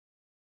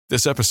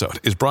This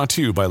episode is brought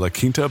to you by La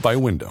Quinta by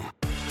Wyndham.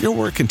 Your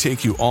work can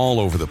take you all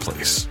over the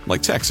place,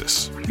 like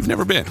Texas. You've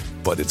never been,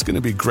 but it's going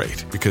to be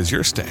great because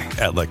you're staying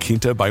at La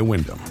Quinta by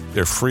Wyndham.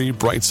 Their free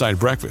Bright Side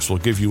breakfast will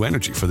give you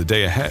energy for the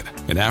day ahead.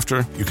 And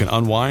after, you can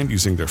unwind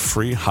using their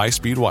free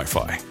high-speed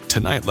Wi-Fi.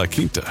 Tonight, La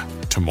Quinta.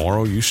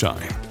 Tomorrow, you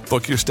shine.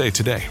 Book your stay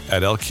today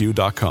at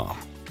lq.com.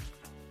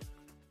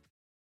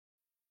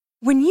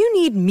 When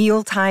you need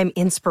mealtime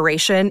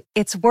inspiration,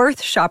 it's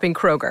worth shopping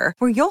Kroger,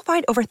 where you'll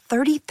find over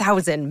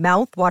 30,000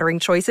 mouth-watering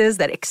choices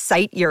that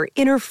excite your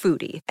inner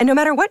foodie. And no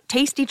matter what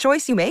tasty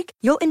choice you make,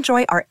 you'll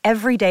enjoy our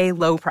everyday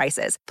low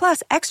prices,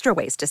 plus extra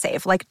ways to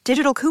save, like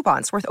digital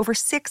coupons worth over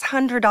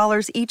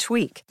 $600 each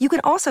week. You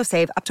can also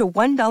save up to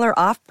 $1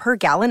 off per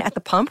gallon at the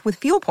pump with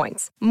fuel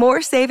points.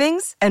 More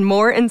savings and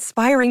more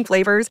inspiring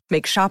flavors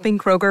make shopping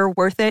Kroger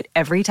worth it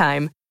every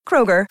time.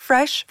 Kroger,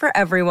 fresh for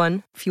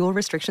everyone. Fuel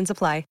restrictions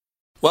apply.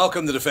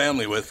 Welcome to the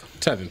family with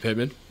Tevin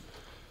Pittman,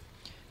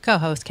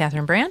 co-host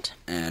Catherine Brandt,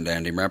 and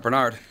Andy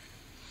Bernard.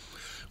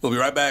 We'll be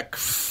right back.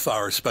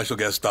 Our special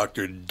guest,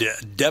 Dr.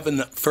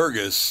 Devin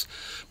Fergus,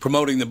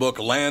 promoting the book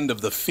Land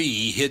of the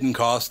Fee, Hidden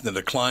Costs and the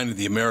Decline of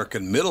the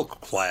American Middle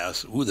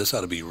Class. Ooh, this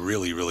ought to be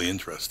really, really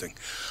interesting.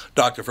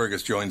 Dr.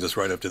 Fergus joins us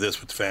right after this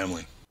with the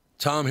family.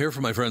 Tom here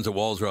from my friends at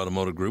Walser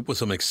Automotive Group with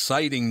some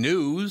exciting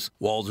news.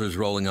 Walser's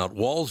rolling out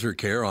Walser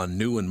Care on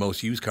new and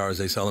most used cars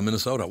they sell in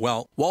Minnesota.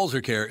 Well,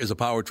 Walser Care is a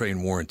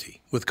powertrain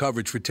warranty with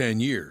coverage for 10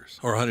 years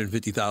or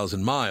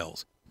 150,000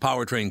 miles.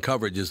 Powertrain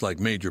coverage is like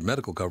major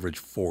medical coverage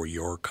for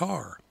your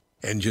car.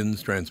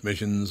 Engines,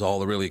 transmissions, all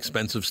the really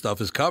expensive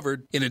stuff is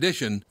covered. In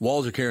addition,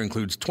 Walser Care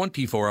includes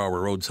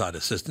 24-hour roadside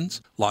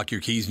assistance. Lock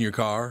your keys in your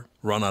car,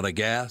 run out of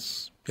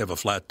gas, you have a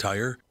flat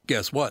tire.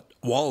 Guess what?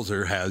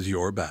 Walser has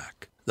your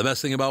back. The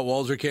best thing about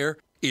Walser Care,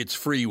 it's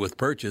free with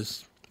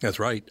purchase. That's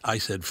right, I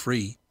said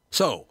free.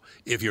 So,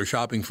 if you're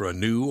shopping for a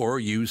new or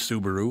used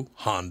Subaru,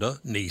 Honda,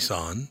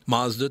 Nissan,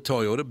 Mazda,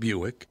 Toyota,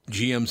 Buick,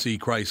 GMC,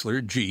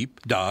 Chrysler,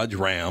 Jeep, Dodge,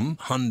 Ram,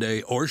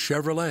 Hyundai, or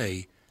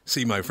Chevrolet,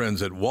 see my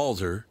friends at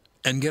Walser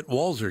and get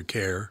Walser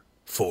Care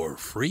for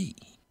free.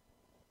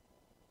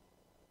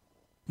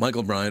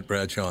 Michael Bryant,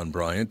 Bradshaw and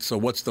Bryant. So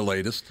what's the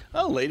latest?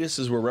 Well, the latest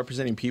is we're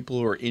representing people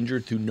who are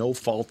injured through no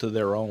fault of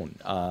their own.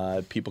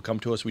 People come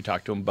to us. We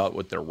talk to them about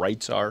what their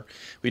rights are.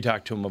 We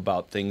talk to them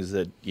about things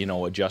that,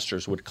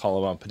 adjusters would call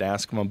them up and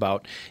ask them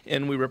about.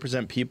 And we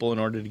represent people in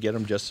order to get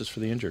them justice for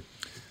the injured.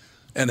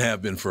 And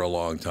have been for a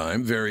long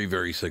time. Very,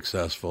 very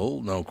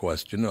successful, no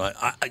question.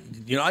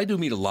 I do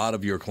meet a lot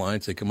of your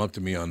clients. They come up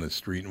to me on the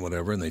street and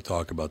whatever, and they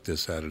talk about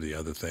this, that, or the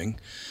other thing.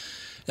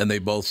 And they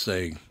both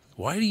say,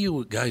 why do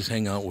you guys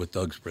hang out with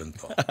Doug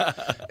Sprinthal?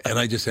 And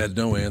I just had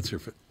no answer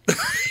for it.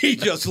 He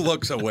just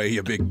looks away,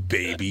 you big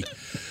baby.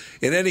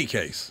 In any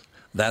case,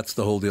 that's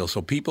the whole deal.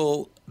 So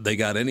people, they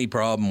got any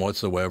problem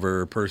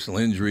whatsoever, personal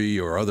injury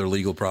or other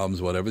legal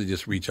problems, whatever, they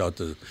just reach out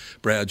to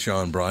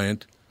Bradshaw and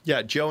Bryant.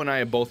 Yeah, Joe and I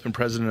have both been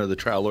president of the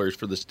trial lawyers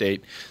for the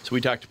state, so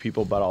we talk to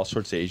people about all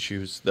sorts of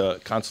issues. The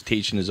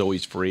consultation is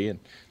always free, and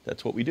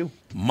that's what we do.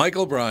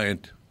 Michael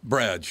Bryant,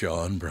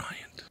 Bradshaw and Bryant.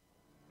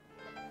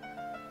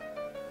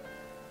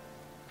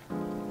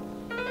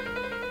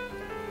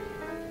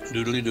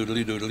 Doodly,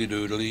 doodly, doodly,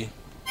 doodly.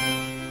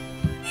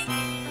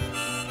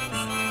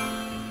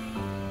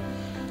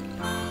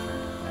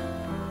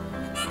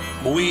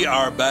 We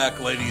are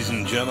back, ladies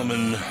and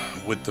gentlemen,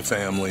 with the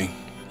family.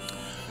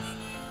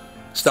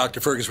 Is Dr.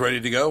 Fergus ready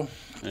to go?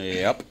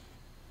 Yep.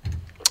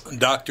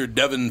 Dr.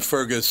 Devin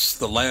Fergus,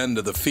 The Land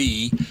of the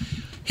Fee,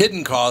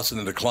 Hidden Costs and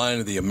the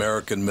Decline of the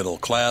American Middle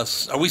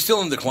Class. Are we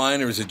still in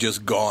decline, or is it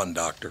just gone,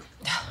 Doctor?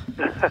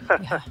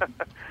 Yeah.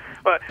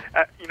 Well,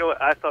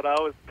 I thought I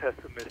was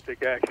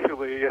pessimistic,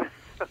 actually.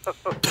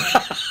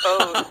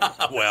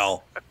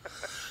 Well,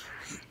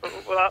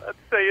 I'd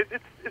say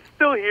it's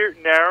still here,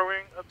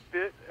 narrowing a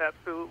bit,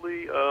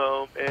 absolutely,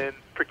 and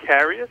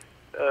precarious,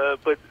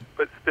 but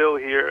still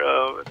here.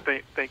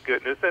 Thank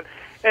goodness.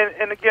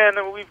 And again,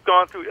 we've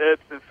gone through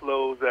ebbs and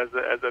flows as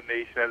a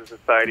nation, as a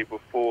society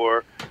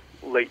before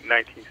late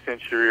 19th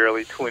century,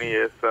 early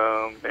 20th,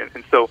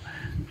 and so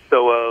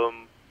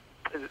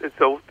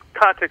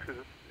context is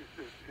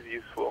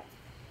useful.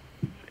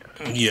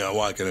 Yeah,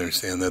 well, I can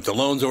understand that. The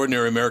loans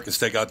ordinary Americans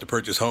take out to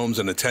purchase homes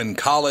and attend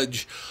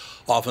college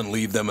often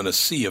leave them in a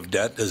sea of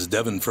debt, as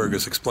Devin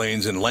Fergus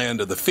explains in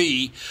Land of the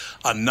Fee.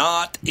 A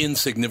not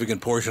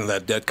insignificant portion of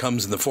that debt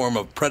comes in the form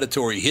of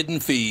predatory hidden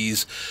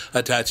fees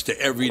attached to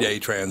everyday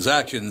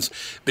transactions.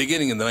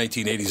 Beginning in the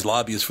 1980s,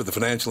 lobbyists for the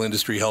financial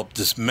industry helped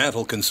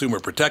dismantle consumer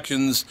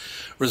protections,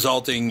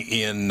 resulting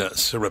in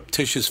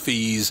surreptitious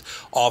fees,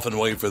 often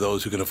waived for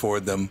those who can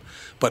afford them,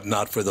 but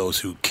not for those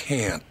who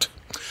can't.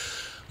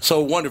 So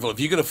wonderful. If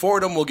you can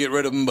afford them, we'll get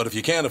rid of them. But if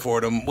you can't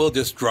afford them, we'll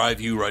just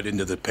drive you right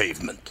into the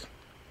pavement.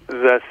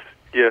 That's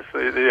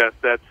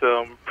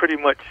pretty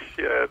much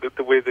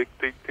the way the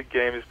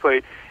game is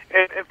played,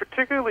 and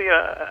particularly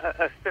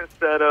I sense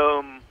that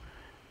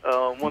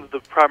one of the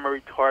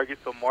primary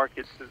targets or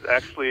markets is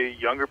actually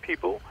younger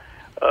people.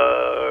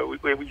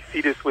 We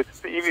see this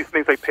with even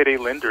things like payday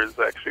lenders.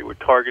 Actually, we're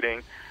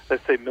targeting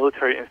let's say,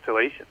 military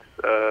installations.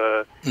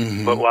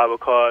 But why?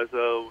 Because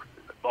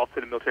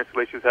often the military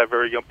installations have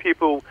very young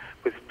people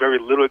with very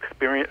little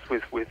experience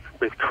with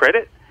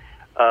credit,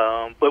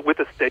 but with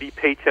a steady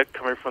paycheck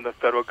coming from the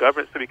federal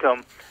government to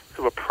become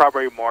sort of a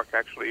primary mark,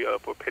 actually,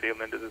 for payday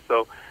lenders. And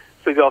so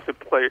they often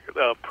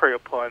prey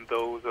upon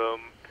those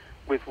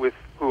with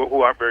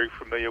who aren't very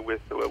familiar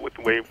with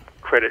the way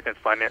credit and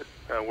finance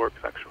works,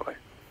 actually.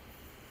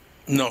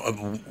 No,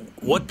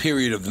 what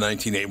period of the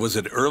 1980s? Was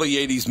it early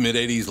 80s, mid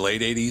 80s,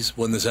 late 80s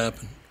when this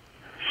happened?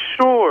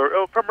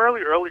 Sure,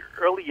 primarily early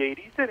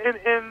 80s,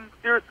 and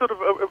there's sort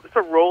of it's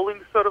a rolling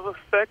sort of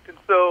effect. And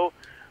so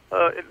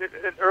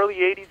in early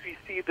 80s, we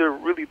see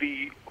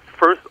the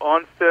first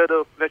onset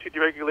of financial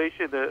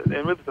deregulation,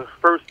 and really the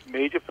first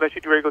major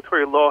financial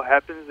deregulatory law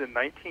happens in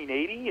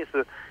 1980.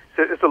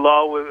 It's a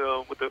law with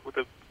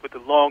a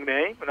long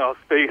name, and I'll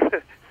stay in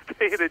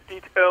the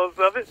details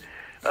of it.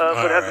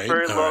 But it has a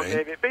very long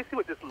name. And basically,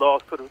 what this law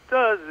sort of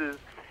does is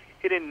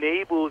it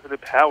enables and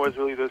empowers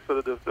really the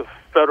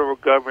federal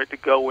government to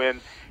go in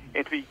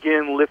and to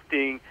begin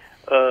lifting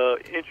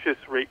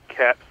interest rate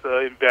caps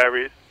in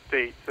various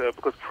states.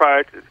 Because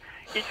prior to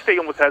each state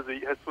almost has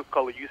what's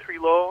called a usury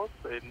laws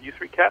and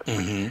usury caps,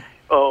 which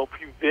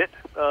prevent,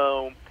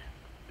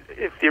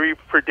 in theory,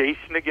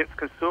 predation against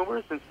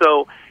consumers. And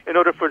so, in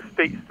order for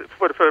the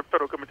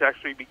federal government to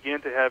actually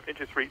begin to have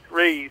interest rates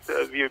raised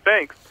via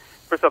banks,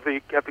 first off,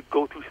 they have to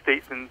go through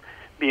states and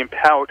be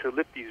empowered to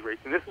lift these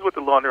rates. And this is what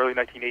the law in the early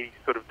 1980s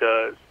sort of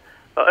does.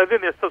 And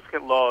then there's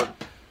subsequent laws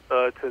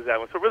to that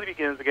one. So it really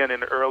begins, again,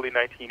 in the early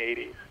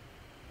 1980s.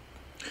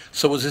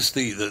 So was this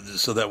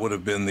so that would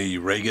have been the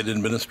Reagan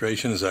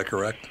administration, is that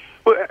correct?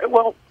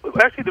 Well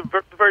actually,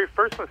 the very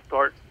first one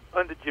starts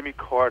under Jimmy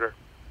Carter.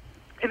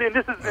 And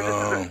this is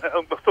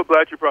I'm so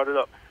glad you brought it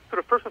up. So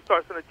the first one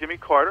starts under Jimmy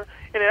Carter,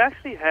 and it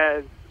actually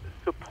has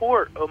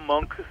support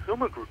among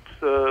consumer groups.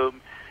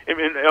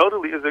 There's an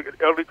elderly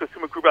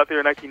consumer group out there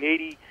in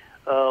 1980,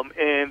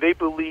 and they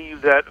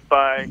believe that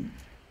by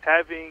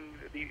having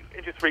the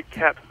interest rate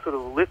caps sort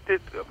of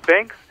lifted,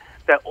 banks,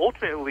 that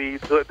ultimately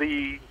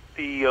the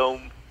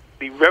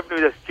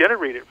revenue that's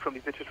generated from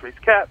these interest rate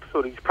caps,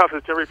 so these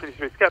profits generated from these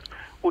interest rate caps,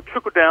 will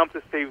trickle down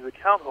to savings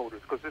account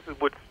holders, because this is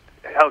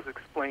how it's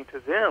explained to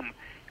them,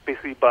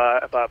 basically by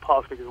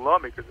policymakers and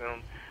lawmakers.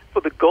 And so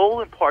the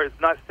goal in part is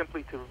not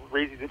simply to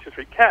raise these interest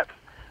rate caps,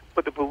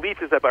 but the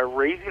belief is that by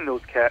raising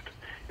those caps,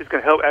 it's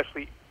going to help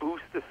actually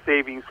boost the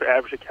savings for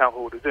average account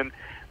holders. And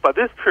by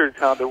this period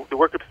of time, the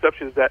worker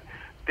perception is that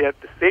the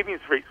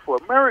savings rates for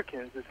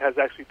Americans has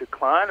actually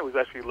declined. It was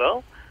actually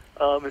low.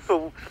 And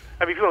so,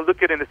 I mean, if you want to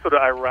look at it in a sort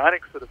of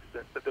ironic sort of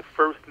sense, that the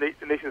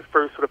nation's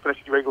first sort of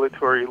financial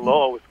deregulatory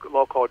law was a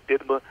law called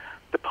DIDMA,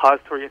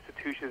 Depository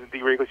Institutions and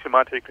Deregulation of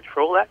Monetary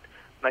Control Act,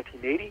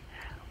 1980,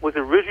 was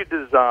originally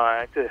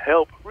designed to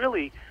help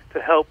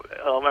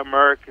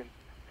Americans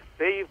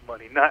save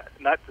money, not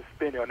to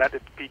spend it or not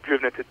to be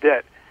driven into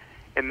debt.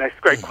 And that's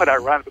quite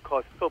ironic,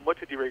 because so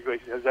much of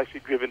deregulation has actually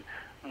driven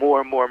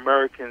more and more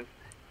Americans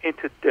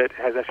into debt,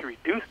 has actually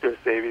reduced their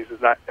savings, has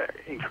not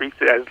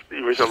increased it as the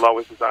original law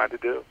was designed to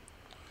do.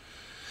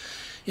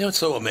 You know, it's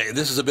so amazing.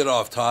 This is a bit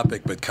off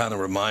topic, but kind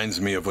of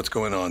reminds me of what's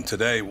going on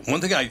today.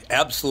 One thing I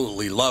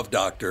absolutely love,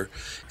 Doctor,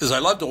 is I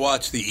love to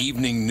watch the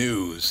evening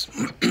news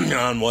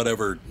on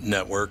whatever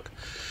network.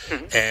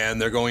 And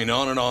they're going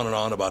on and on and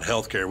on about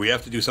healthcare. We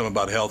have to do something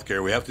about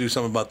healthcare. We have to do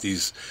something about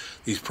these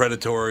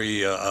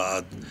predatory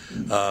amounts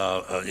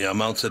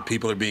that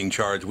people are being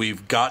charged.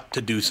 We've got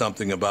to do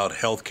something about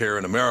healthcare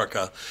in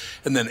America.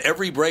 And then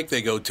every break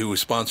they go to is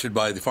sponsored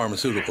by the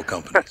pharmaceutical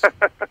companies.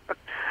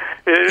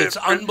 It's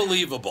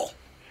unbelievable.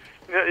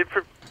 Yeah,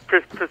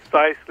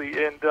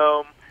 precisely. And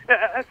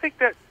I think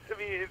that's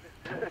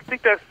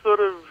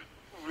sort of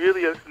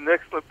really an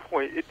excellent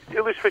point. It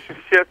illustration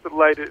sheds the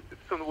light at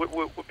some of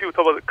what people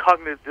talk about, the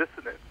cognitive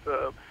dissonance.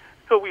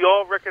 So we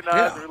all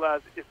recognize and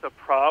realize it's a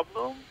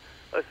problem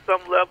at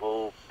some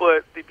level,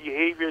 but the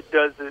behavior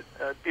doesn't.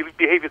 The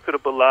behavior sort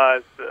of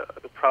belies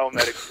the problem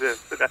that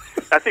exists. And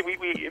I think we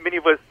many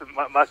of us,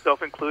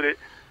 myself included,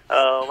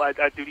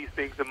 I do these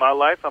things in my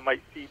life. I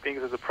might see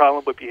things as a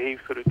problem, but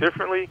behave sort of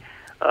differently.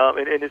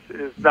 And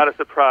it's not a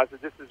surprise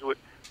that this is what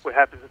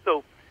happens. And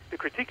so the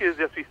critique is,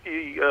 as we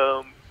see,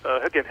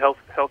 again, health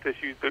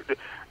issues, the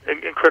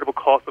incredible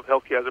cost of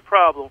healthcare as a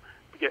problem,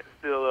 yet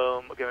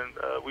still,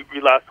 we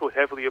rely so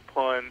heavily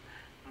upon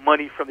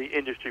money from the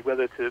industry,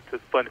 whether to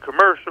fund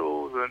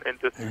commercials and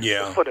to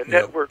fund a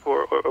network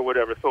or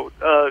whatever. So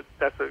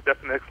that's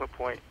an excellent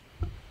point.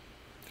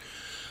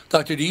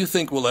 Doctor, do you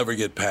think we'll ever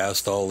get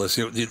past all this?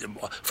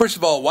 First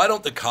of all, why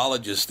don't the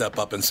colleges step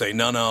up and say,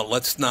 no,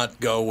 let's not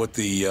go with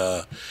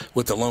the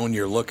loan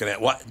you're looking at?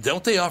 Why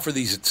don't they offer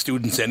these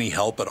students any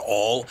help at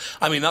all?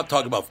 I mean, not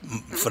talking about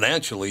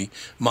financially,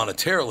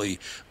 monetarily,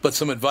 but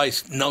some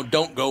advice. No,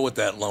 don't go with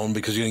that loan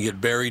because you're going to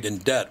get buried in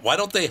debt. Why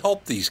don't they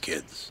help these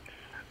kids?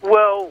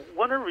 Well,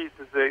 one of the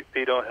reasons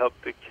they don't help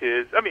the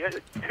kids, I mean,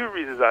 two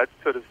reasons I'd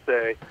sort of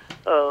say.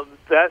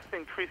 That's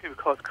increasing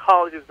because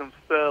colleges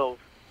themselves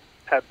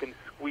have been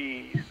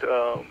squeezed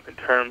in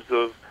terms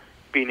of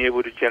being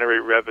able to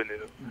generate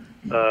revenue.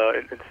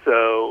 And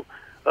so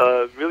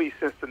really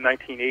since the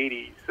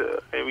 1980s,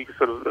 and we can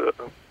sort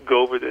of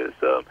go over this,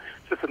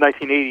 since the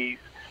 1980s,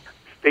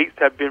 states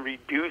have been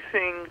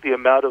reducing the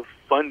amount of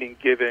funding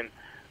given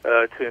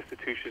to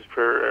institutions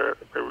per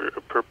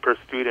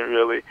student,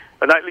 really,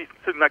 not at least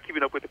not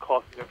keeping up with the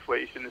cost of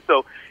inflation. And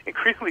so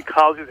increasingly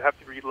colleges have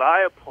to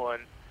rely upon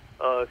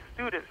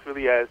students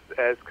really as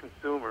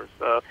consumers.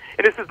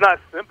 And this is not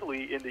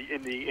simply in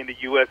the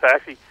U.S. I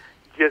actually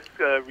just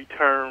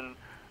returned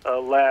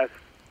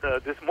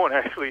this morning,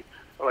 actually,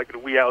 like the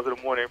wee hours of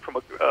the morning,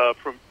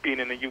 from being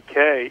in the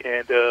UK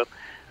and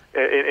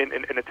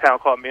in a town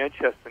called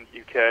Manchester in the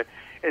UK.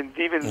 And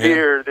even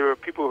there were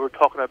people who were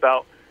talking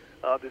about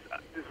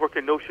this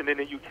working notion in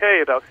the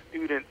UK about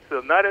students,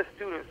 not as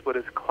students, but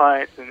as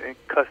clients and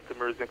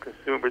customers and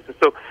consumers. And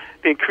so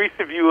the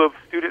increasing view of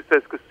students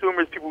as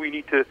consumers, people we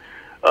need to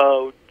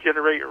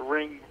generate or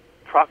wring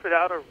profit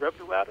out of,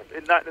 revenue out of,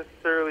 and not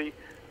necessarily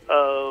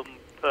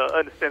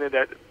understanding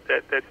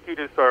that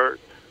students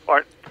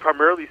aren't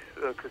primarily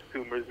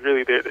consumers.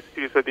 Really, the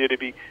students are there to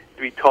be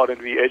taught and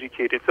to be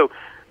educated. So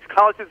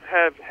colleges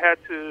have had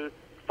to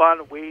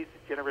find ways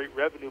to generate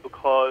revenue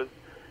because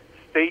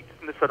states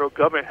and the federal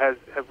government have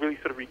really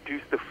sort of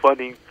reduced the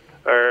funding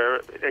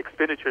or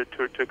expenditure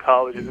to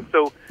colleges. And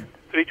so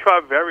they try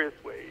various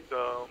ways.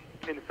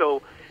 And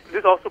so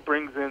this also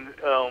brings in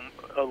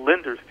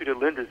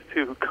student lenders,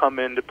 too, who come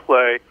into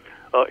play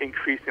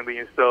increasingly.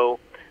 And so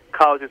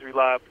colleges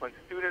rely upon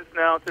students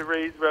now to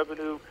raise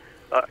revenue.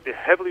 They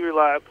heavily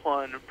rely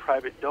upon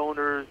private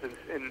donors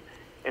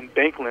and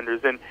bank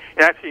lenders. And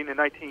actually in the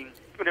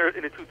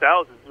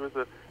 2000s, there was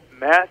a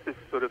massive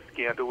sort of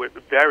scandal with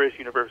various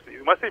universities.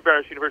 When I say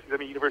various universities, I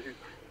mean universities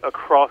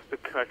across the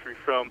country,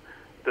 from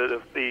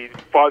the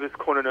farthest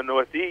corner in the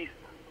Northeast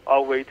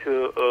all the way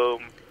to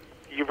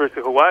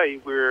University of Hawaii,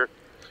 where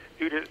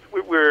students,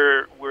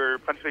 where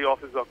financial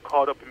officers are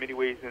caught up in many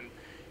ways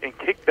in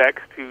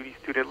kickbacks to these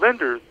student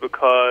lenders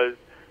because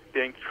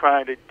they're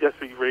trying to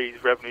desperately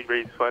raise revenue,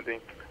 raise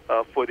funding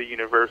for the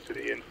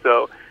university. And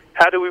so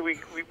how do we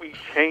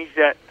change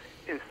that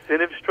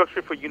incentive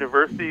structure for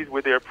universities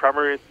where their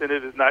primary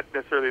incentive is not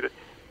necessarily to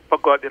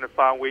go out there and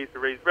find ways to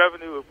raise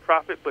revenue or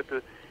profit, but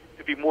to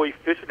be more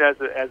efficient as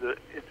an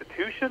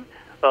institution,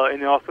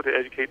 and then also to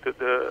educate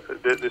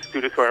the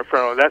students who are in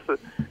front of them.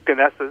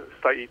 That's a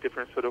slightly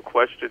different sort of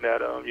question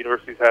that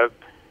universities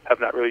have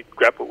not really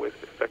grappled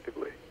with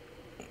effectively.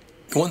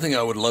 One thing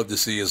I would love to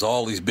see is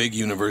all these big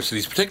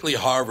universities, particularly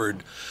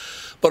Harvard,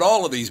 but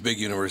all of these big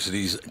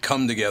universities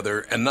come together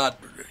and not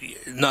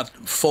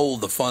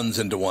fold the funds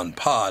into one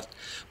pot,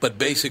 but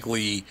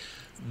basically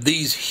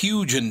these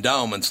huge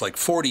endowments, like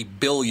 $40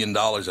 billion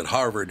at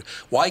Harvard,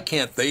 why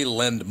can't they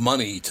lend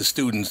money to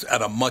students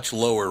at a much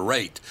lower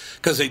rate?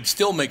 Because they'd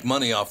still make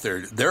money off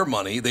their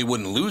money. They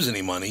wouldn't lose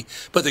any money,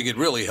 but they could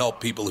really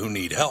help people who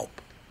need help.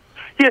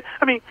 Yeah,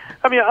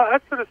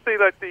 I'd sort of say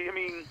that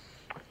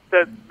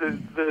that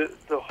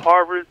the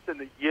Harvards and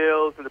the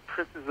Yales and the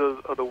Princeton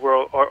of the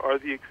world are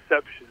the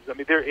exceptions. I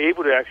mean, they're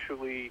able to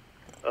actually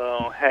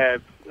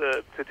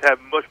have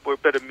much more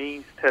better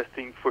means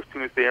testing for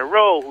students they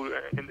enroll.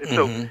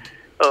 So,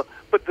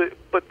 but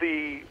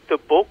the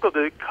bulk of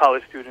the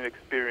college student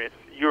experience,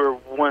 you're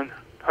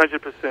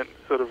 100%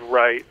 sort of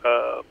right.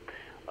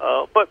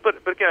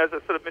 But again, as I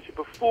sort of mentioned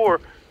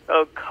before,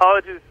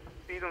 colleges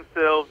see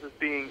themselves as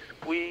being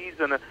squeezed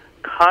and a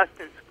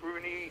constant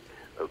scrutiny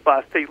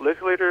by state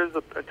legislators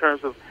in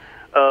terms of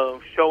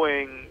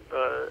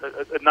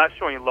not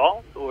showing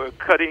loss or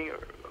cutting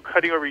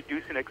or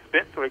reducing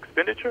expense or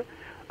expenditure,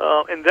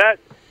 and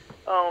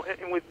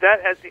with that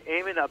as the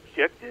aim and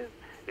objective,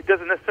 it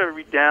doesn't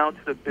necessarily redound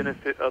to the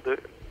benefit of the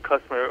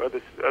customer or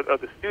the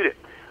student.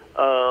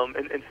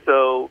 And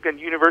so again,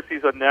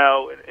 universities are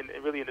now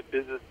really in the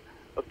business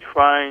of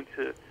trying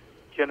to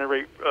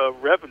generate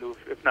revenue,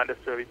 if not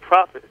necessarily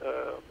profit.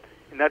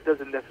 And that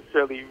doesn't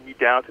necessarily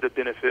redound to the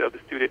benefit of the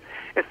student.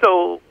 And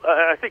so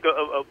I think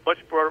a much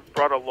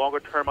broader,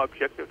 longer-term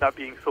objective, not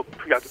being so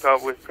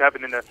preoccupied with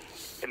happening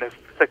in the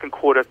second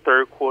quarter,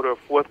 third quarter, or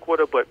fourth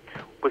quarter, but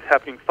what's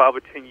happening 5 or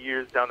 10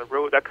 years down the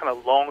road, that kind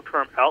of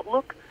long-term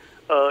outlook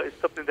is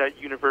something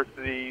that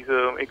universities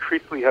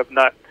increasingly have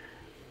not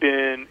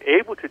been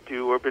able to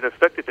do or been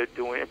effective at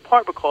doing, in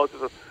part because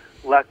of a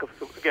lack of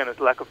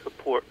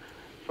support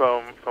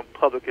from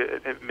public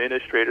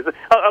administrators.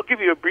 I'll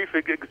give you a brief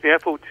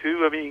example,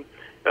 too. I mean,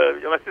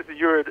 my sister,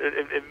 you're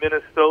in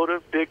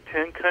Minnesota, Big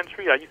Ten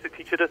country. I used to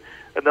teach at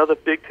another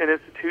Big Ten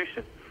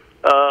institution.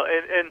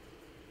 And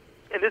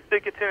this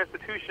Big Ten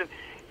institution,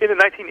 in the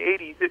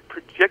 1980s, it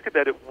projected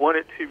that it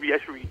wanted to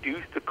actually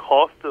reduce the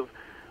cost of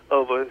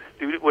a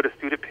student, what a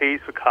student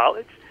pays for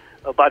college,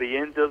 by the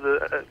end of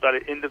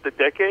the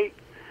decade.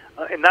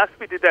 And not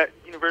only did that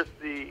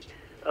university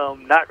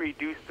not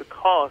reduce the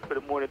cost, but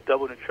it more than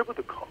doubled and tripled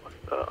the cost.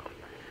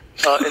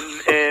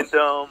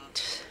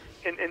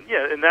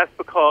 And that's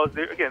because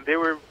they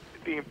were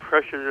being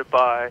pressured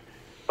by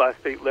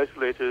state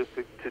legislatures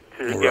to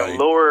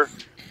right.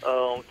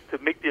 to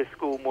make their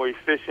school more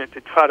efficient,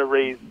 to try to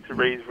raise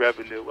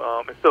revenue.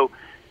 And so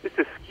it's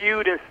a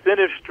skewed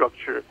incentive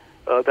structure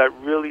that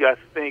really, I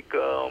think,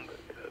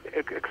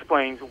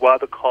 explains why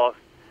the cost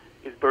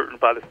is burdened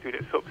by the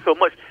students so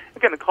much.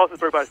 Again, the cost is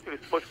burdened by the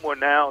students much more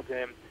now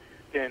than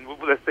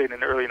let's say in the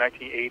early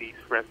 1980s,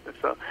 for instance.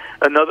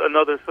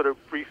 Another sort of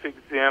brief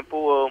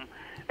example.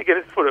 Again,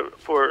 it's for a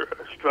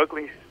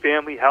struggling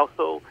family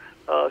household.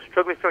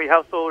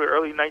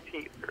 Early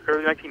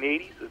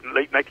 1980s,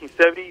 late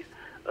 1970s.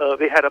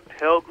 They had a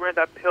Pell Grant.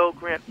 That Pell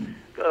Grant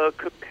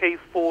could pay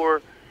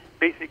for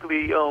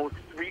basically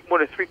more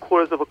than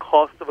three-quarters of a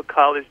cost of a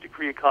college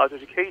degree and college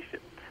education.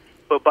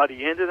 But by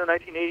the end of the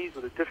 1980s,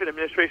 with a different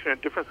administration, a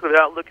different sort of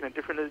outlook, and a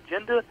different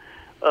agenda,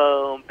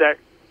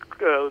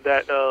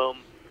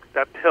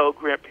 that Pell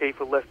Grant paid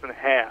for less than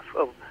half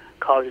of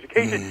college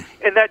education,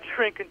 and that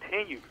trend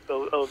continues.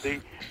 So of the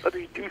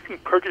reducing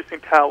purchasing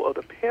power of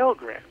the Pell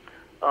Grant.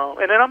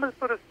 And then I'm going to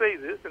sort of say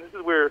this, and this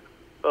is where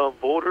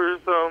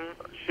voters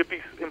should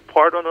be in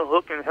part on the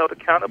hook and held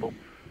accountable.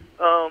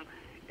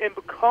 And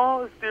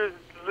because there's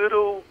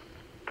little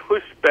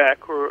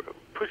pushback or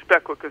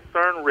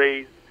concern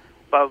raised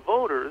by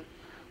voters,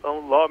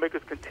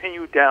 lawmakers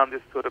continue down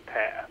this sort of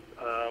path.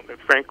 And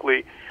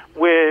frankly,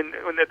 when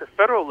at the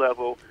federal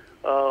level,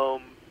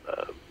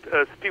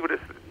 people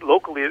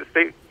locally,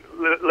 state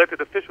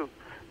elected officials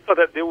saw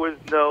that there was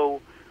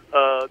no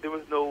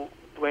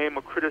blame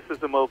or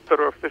criticism of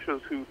federal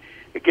officials who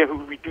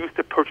reduced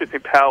the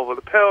purchasing power of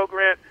the Pell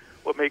Grant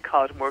or made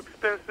college more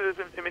expensive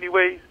in many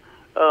ways.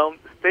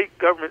 State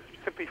governments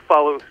simply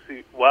followed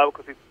suit. Why?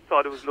 Because they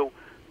thought there was no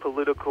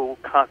political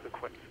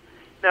consequence.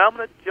 Now, I'm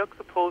going to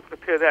juxtapose and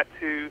compare that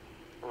to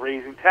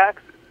raising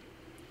taxes.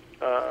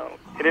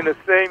 And in the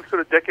same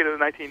sort of decade of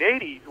the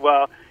 1980s,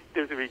 while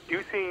there's a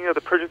reducing of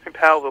the purchasing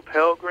power of a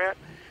Pell Grant,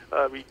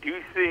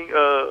 increasing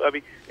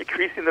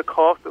the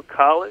cost of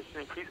college,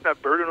 and increasing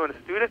that burden on the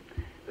student,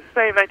 the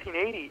same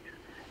 1980s,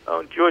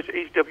 George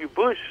H.W.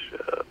 Bush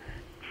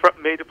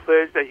made the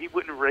pledge that he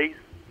wouldn't raise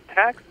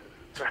taxes,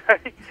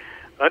 right?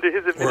 Under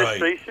his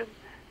administration,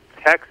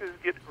 taxes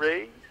get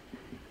raised,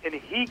 and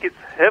he gets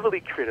heavily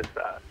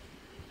criticized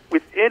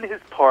within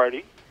his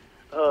party,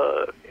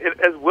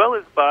 as well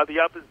as by the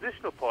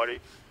oppositional party,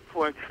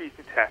 for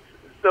increasing taxes.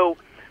 So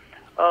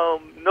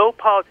no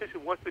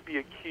politician wants to be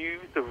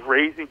accused of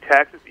raising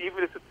taxes,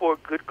 even if it's for a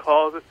good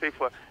cause, let's say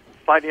for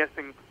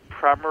financing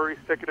primary,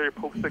 secondary,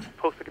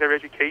 post-secondary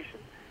education,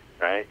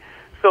 right?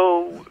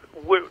 So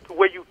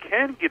where you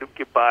can get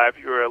by if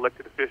you're an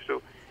elected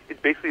official is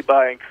basically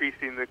by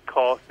increasing the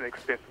cost and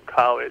expense of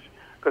college,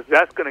 because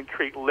that's going to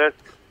create less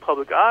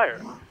public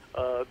ire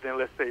than,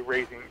 let's say,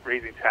 raising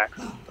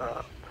taxes.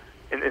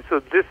 And so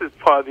this is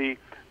part of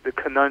the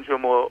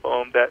conundrum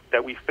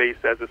that we face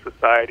as a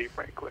society,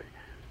 frankly.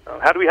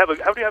 How do we have a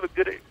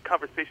good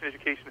conversation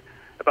education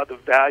about the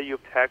value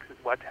of taxes,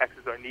 why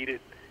taxes are needed,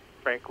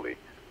 frankly,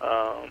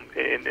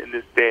 in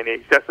this day and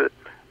age?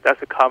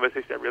 That's a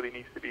conversation that really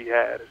needs to be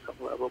had at some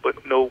level, but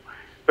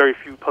very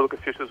few public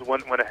officials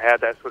want to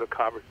have that sort of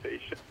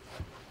conversation.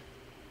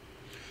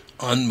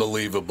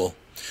 Unbelievable.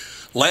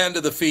 Land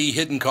of the Fee,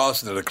 Hidden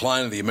Costs, and the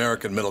Decline of the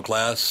American Middle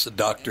Class.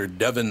 Dr.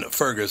 Devin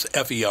Fergus,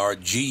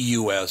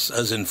 Fergus,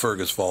 as in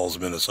Fergus Falls,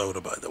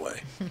 Minnesota, by the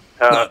way.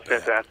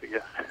 Fantastic,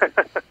 yeah.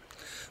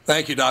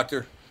 Thank you,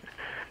 Doctor.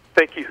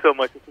 Thank you so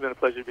much. It's been a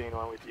pleasure being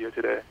on with you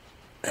today.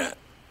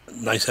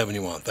 Nice having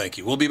you on. Thank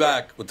you. We'll be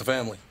back with the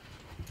family.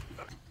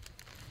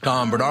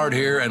 Tom Bernard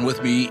here, and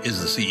with me is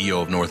the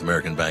CEO of North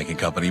American Banking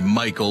Company,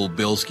 Michael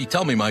Bilski.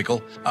 Tell me,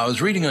 Michael, I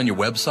was reading on your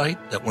website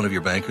that one of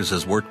your bankers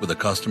has worked with a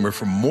customer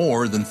for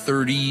more than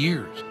 30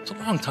 years. It's a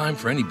long time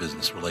for any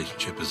business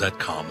relationship. Is that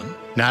common?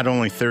 Not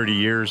only 30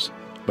 years,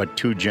 but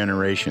 2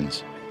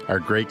 generations. Our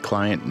great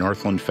client,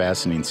 Northland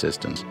Fastening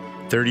Systems.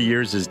 30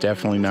 years is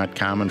definitely not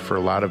common for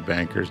a lot of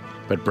bankers,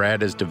 but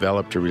Brad has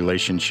developed a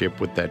relationship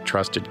with that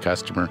trusted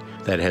customer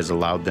that has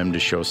allowed them to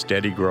show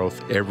steady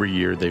growth every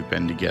year they've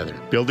been together.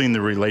 Building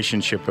the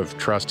relationship of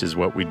trust is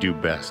what we do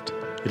best.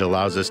 It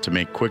allows us to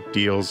make quick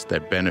deals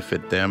that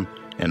benefit them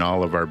and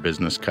all of our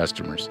business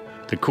customers.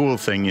 The cool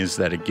thing is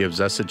that it gives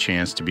us a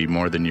chance to be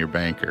more than your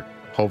banker,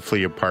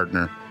 hopefully a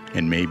partner,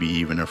 and maybe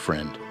even a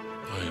friend.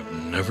 I have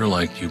never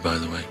liked you, by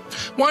the way.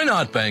 Why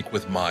not bank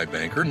with my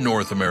banker,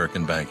 North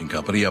American Banking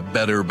Company, a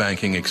better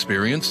banking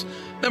experience?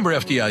 Member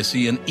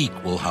FDIC, an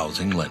equal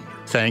housing lender.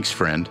 Thanks,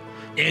 friend.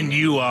 And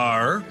you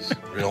are?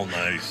 Real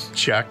nice.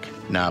 Chuck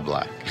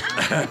Knobloch.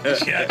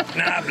 Chuck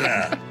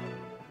Knobloch.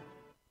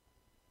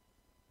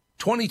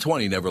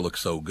 2020 never looked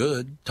so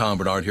good. Tom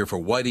Bernard here for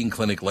Whiting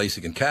Clinic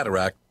LASIK and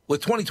Cataract.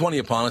 With 2020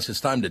 upon us,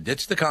 it's time to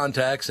ditch the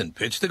contacts and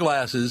pitch the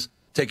glasses.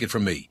 Take it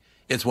from me.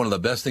 It's one of the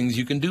best things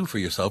you can do for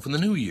yourself in the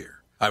new year.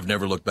 I've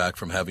never looked back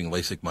from having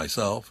LASIK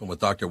myself, and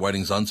with Dr.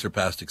 Whiting's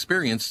unsurpassed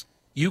experience,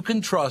 you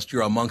can trust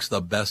you're amongst the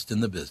best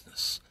in the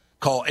business.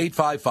 Call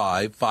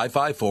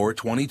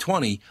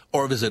 855-554-2020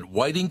 or visit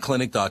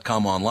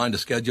whitingclinic.com online to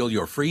schedule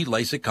your free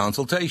LASIK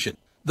consultation.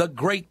 The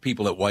great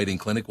people at Whiting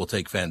Clinic will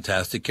take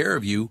fantastic care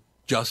of you,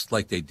 just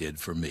like they did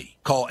for me.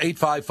 Call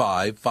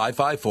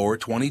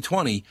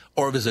 855-554-2020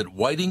 or visit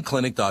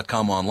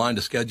whitingclinic.com online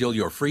to schedule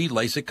your free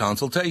LASIK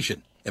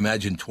consultation.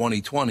 Imagine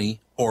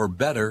 2020 or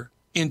better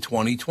in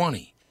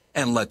 2020.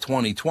 And let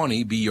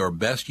 2020 be your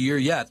best year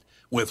yet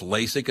with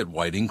LASIK at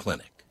Whiting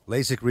Clinic.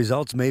 LASIK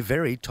results may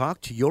vary.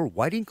 Talk to your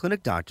Whiting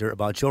Clinic doctor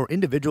about your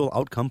individual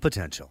outcome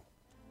potential.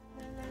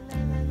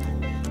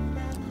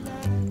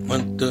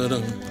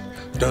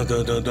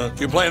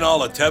 You're playing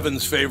all of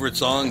Tevin's favorite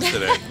songs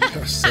today.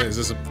 This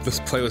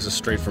playlist is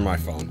straight from my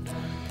phone.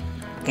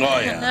 Oh,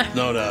 yeah.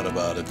 No doubt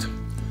about it.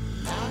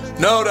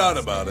 No doubt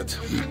about it.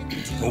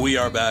 We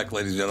are back,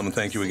 ladies and gentlemen.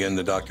 Thank you again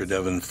to Dr.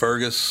 Devin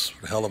Fergus.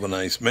 Hell of a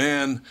nice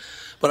man.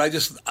 But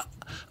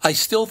I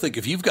still think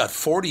if you've got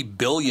 $40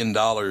 billion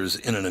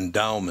in an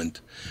endowment,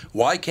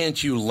 why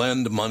can't you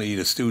lend money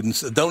to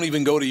students that don't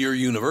even go to your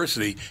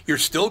university? You're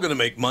still going to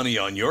make money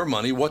on your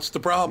money. What's the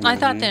problem? I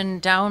thought the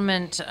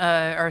endowment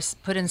or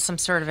put in some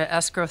sort of an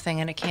escrow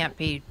thing and it can't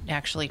be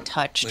actually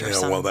touched or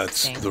something. Well,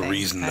 that's the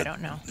reason. I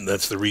don't know.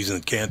 That's the reason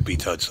it can't be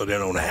touched, so they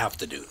don't have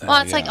to do that.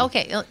 Well, it's like,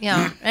 okay,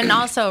 and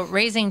also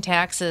raising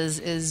taxes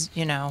is,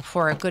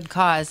 for a good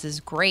cause is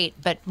great,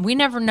 but we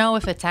never know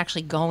if it's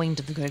actually going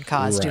to the good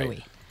cause, do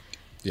we?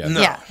 Yeah.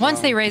 No. Yeah. Once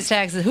they raise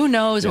taxes, who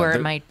knows where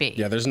it might be?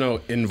 Yeah, there's no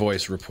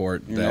invoice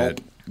report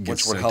that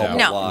which would help a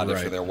lot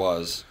if there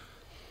was.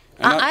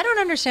 I don't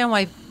understand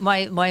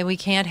why we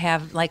can't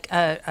have like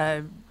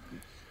a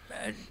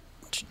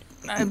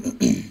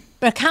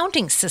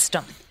accounting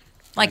system.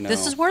 Like,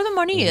 this is where the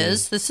money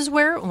is. This is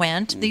where it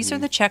went. These are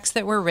the checks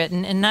that were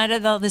written, and not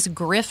all this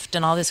grift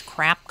and all this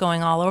crap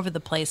going all over the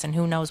place, and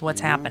who knows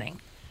what's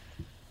happening.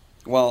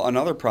 Well,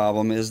 another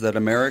problem is that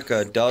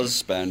America does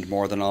spend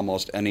more than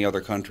almost any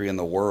other country in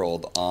the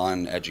world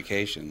on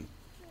education.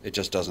 It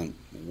just doesn't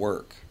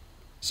work.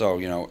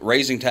 So,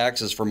 raising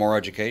taxes for more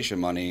education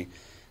money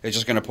is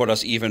just going to put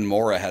us even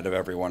more ahead of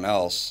everyone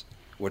else,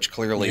 which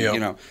clearly,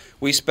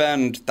 we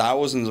spend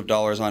thousands of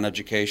dollars on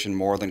education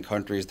more than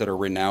countries that are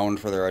renowned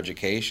for their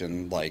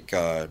education, like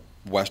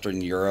Western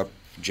Europe,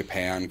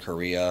 Japan,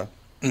 Korea.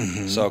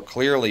 Mm-hmm. So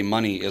clearly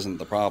money isn't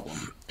the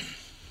problem.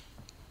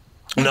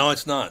 No,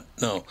 it's not.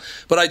 No.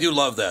 But I do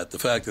love that. The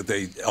fact that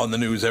they, on the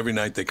news every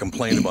night, they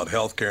complain about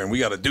health care, and we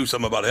got to do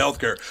something about health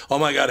care. Oh,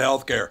 my God,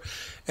 health care.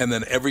 And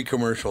then every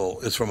commercial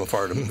is from a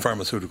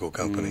pharmaceutical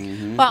company.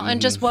 Mm-hmm. Well,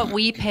 and just what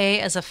we pay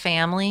as a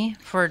family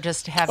for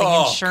just having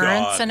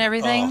insurance and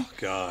everything. Oh,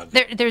 God.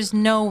 There's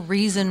no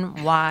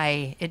reason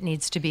why it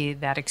needs to be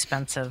that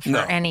expensive for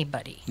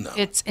anybody. No.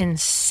 It's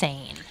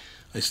insane.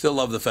 I still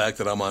love the fact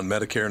that I'm on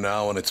Medicare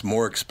now, and it's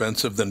more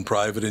expensive than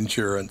private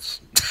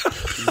insurance.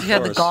 You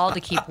have the gall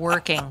to keep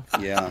working.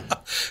 Yeah.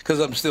 Because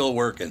I'm still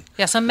working.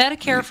 Yeah, so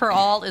Medicare for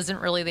all isn't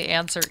really the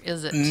answer,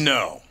 is it?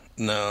 No,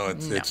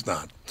 it's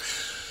not.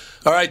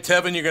 All right,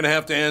 Tevin, you're going to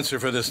have to answer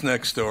for this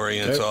next story,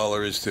 and that's all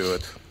there is to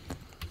it.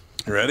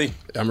 You ready?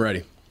 I'm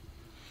ready.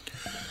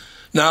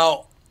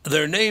 Now,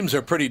 their names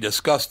are pretty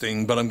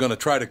disgusting, but I'm going to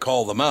try to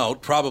call them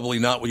out. Probably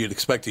not what you'd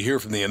expect to hear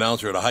from the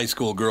announcer at a high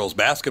school girls'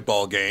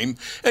 basketball game,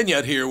 and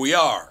yet here we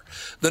are.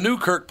 The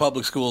Newkirk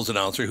Public Schools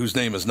announcer, whose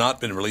name has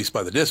not been released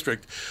by the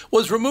district,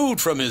 was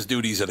removed from his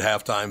duties at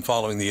halftime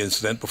following the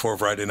incident before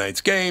Friday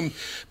night's game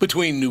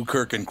between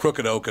Newkirk and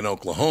Crooked Oak in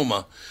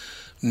Oklahoma.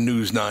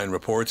 News 9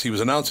 reports he was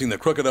announcing the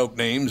Crooked Oak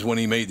names when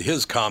he made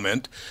his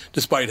comment,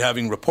 despite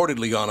having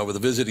reportedly gone over the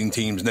visiting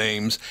team's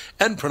names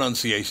and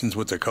pronunciations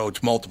with their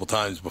coach multiple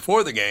times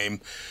before the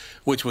game,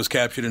 which was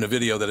captured in a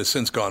video that has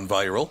since gone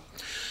viral.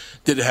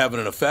 Did it have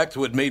an effect?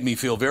 It made me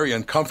feel very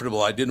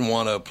uncomfortable. I didn't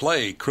want to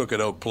play, Crooked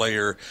Oak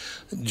player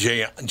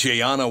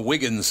Jayana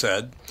Wiggins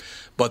said.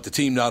 But the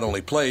team not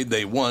only played,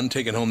 they won,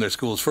 taking home their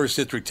school's first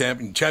district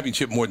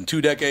championship in more than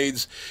 2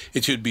 decades.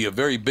 It should be a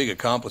very big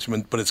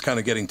accomplishment, but it's kind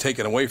of getting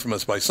taken away from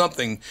us by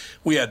something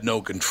we had no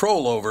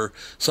control over,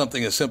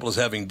 something as simple as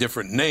having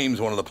different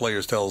names, one of the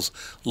players tells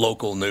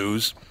local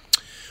news.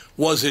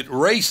 Was it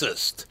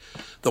racist?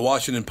 The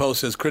Washington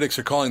Post says critics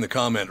are calling the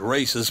comment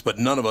racist, but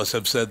none of us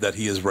have said that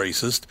he is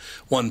racist,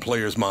 one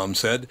player's mom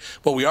said.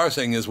 What we are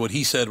saying is what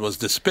he said was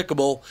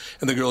despicable,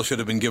 and the girl should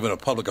have been given a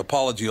public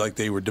apology like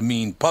they were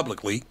demeaned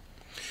publicly.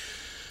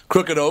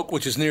 Crooked Oak,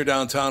 which is near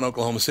downtown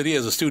Oklahoma City,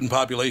 has a student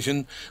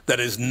population that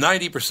is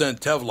 90%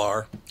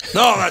 Kevlar.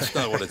 No, that's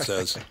not what it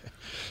says.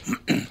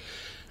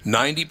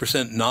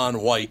 90%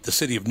 non-white. The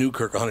city of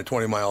Newkirk,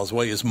 120 miles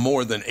away, is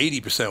more than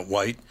 80%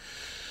 white.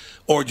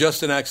 Or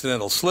just an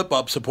accidental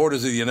slip-up.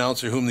 Supporters of the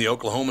announcer, whom the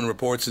Oklahoman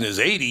reports in his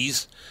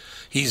 80s,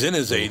 he's in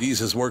his 80s,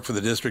 has worked for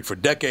the district for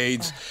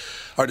decades,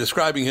 are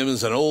describing him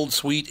as an old,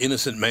 sweet,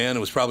 innocent man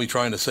who was probably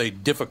trying to say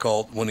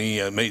difficult when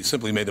he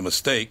simply made a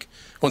mistake.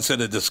 One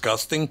said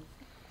disgusting.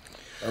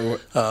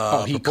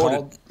 He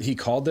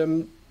called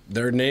them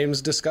their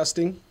names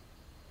disgusting?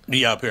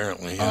 Yeah,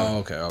 apparently.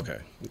 Yeah. Oh, okay.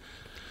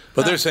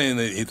 But they're saying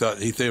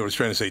that they were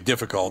trying to say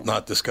difficult,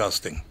 not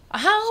disgusking.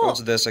 How? So what's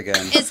this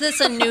again? Is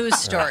this a news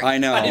story? I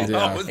know.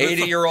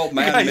 80-year-old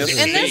man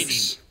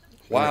misses.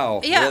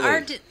 Wow. Yeah,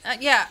 really?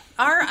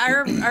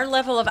 our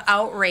level of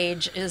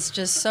outrage is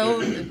just so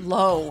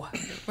low.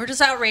 We're just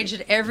outraged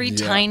at every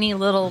tiny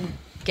little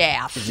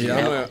gaffe.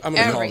 Yeah, I'm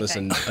gonna call this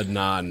a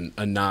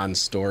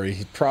non-story.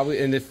 He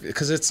probably, and if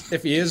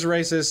he is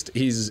racist,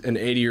 he's an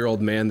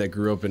 80-year-old man that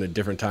grew up in a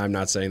different time.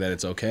 Not saying that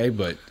it's okay,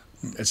 but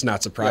it's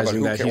not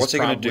surprising that he's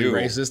probably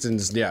racist. And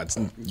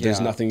there's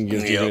nothing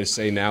you're going to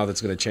say now that's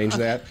going to change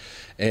that.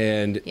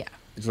 And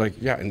it's like,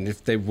 and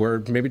if they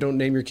were, maybe don't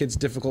name your kids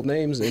difficult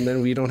names, and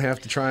then we don't have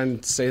to try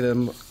and say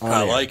them on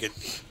I air. like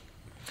it.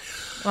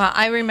 Well,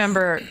 I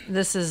remember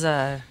this is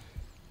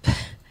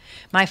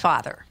my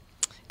father.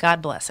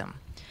 God bless him.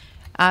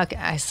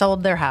 I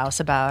sold their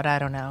house about,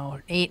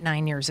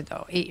 8 years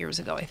ago,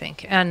 I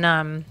think.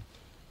 And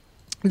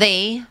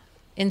they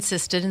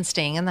insisted in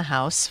staying in the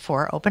house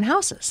for open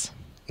houses.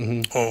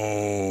 Mm-hmm.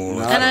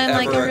 Oh, and I'm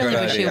like, I really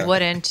wish you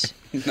wouldn't.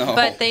 No.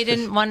 But they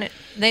didn't want it.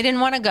 They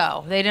didn't want to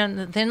go. They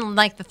didn't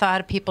like the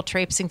thought of people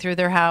traipsing through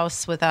their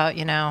house without,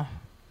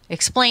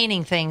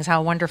 explaining things,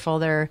 how wonderful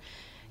their,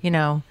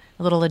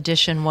 little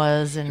addition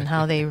was, and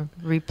how they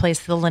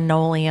replaced the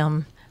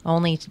linoleum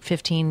only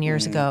 15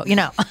 years ago.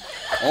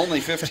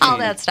 Only 15. All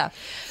that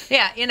stuff.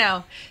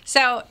 Yeah,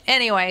 So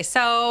anyway,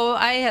 so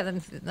I had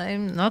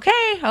them.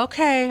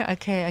 Okay.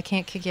 I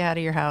can't kick you out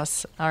of your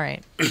house. All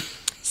right.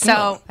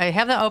 So I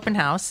have the open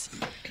house.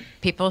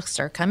 People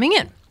start coming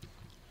in.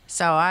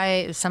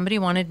 So somebody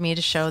wanted me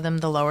to show them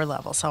the lower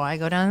level. So I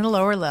go down to the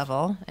lower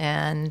level,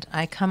 and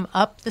I come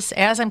up this.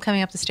 As I'm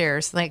coming up the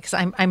stairs, like, 'cause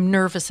I'm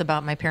nervous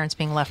about my parents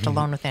being left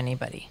alone with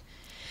anybody,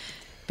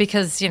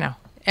 because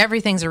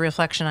everything's a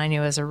reflection on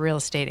you as a real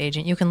estate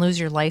agent. You can lose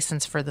your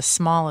license for the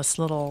smallest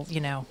little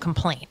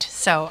complaint.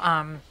 So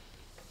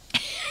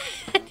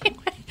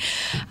anyway,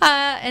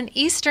 an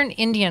Eastern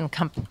Indian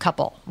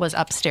couple was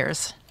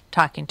upstairs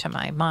talking to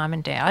my mom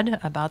and dad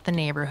about the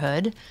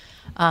neighborhood.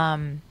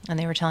 And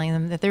they were telling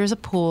them that there's a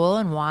pool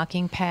and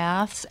walking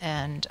paths,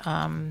 and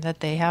that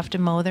they have to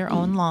mow their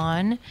own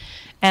lawn.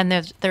 And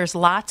there's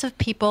lots of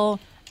people,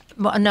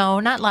 well, no,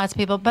 not lots of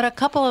people, but a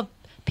couple of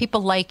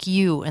people like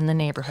you in the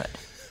neighborhood.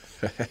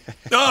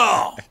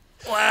 Oh,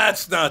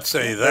 let's not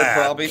say that. They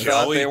probably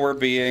thought they were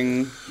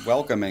being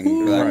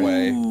welcoming that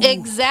way.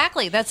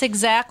 Exactly. That's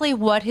exactly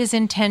what his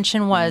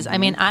intention was. I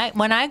mean,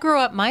 when I grew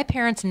up, my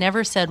parents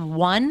never said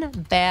one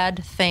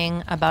bad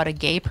thing about a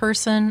gay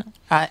person,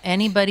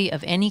 anybody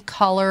of any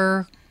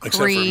color, creed.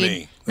 Except for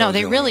me. No,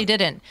 they really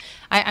didn't.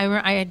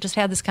 I just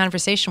had this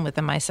conversation with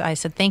them. I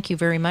said, thank you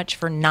very much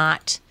for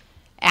not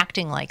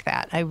acting like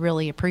that. I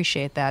really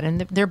appreciate that. And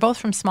they're both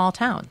from small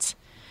towns.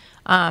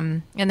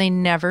 And they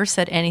never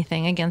said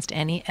anything against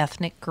any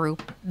ethnic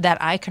group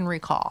that I can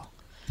recall.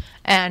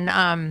 And,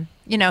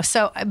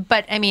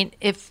 but I mean,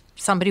 if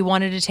somebody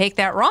wanted to take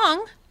that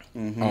wrong,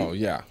 Oh,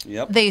 yeah.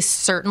 Yep. they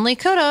certainly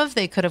could have.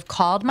 They could have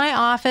called my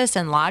office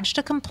and lodged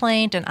a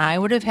complaint, and I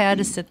would have had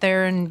to sit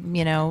there and,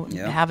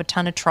 have a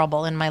ton of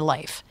trouble in my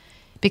life.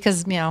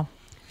 Because, my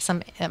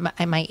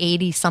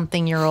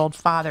 80-something-year-old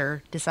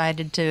father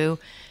decided to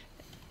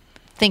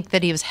think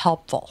that he was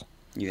helpful.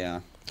 Yeah.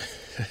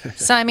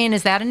 So, I mean,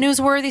 is that a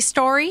newsworthy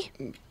story?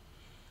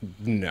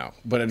 No,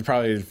 but it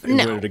probably, if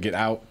it were to get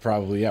out,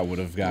 probably, would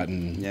have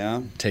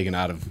gotten taken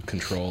out of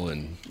control.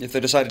 And if they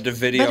decided to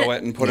video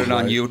it and put it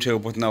on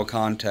YouTube with no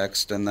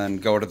context, and then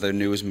go to the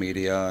news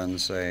media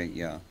and say,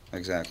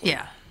 exactly.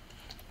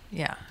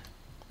 Yeah,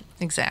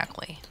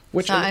 exactly.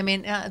 Which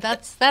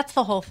that's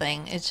the whole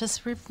thing. It's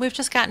just we've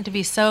just gotten to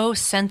be so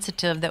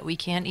sensitive that we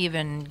can't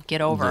even get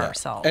over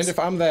ourselves. And if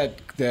I'm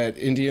that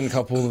Indian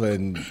couple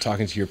and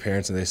talking to your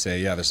parents and they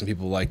say, there's some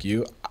people like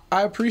you,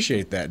 I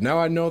appreciate that. Now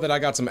I know that I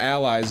got some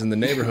allies in the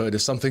neighborhood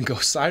if something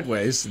goes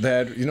sideways,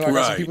 that, I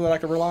got some people that I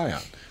can rely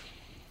on.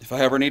 If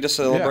I ever need to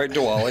celebrate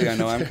Diwali, I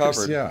know I'm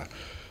covered. Yeah.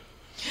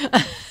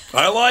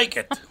 I like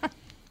it.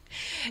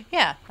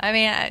 Yeah, I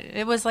mean,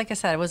 it was, like I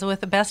said, it was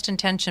with the best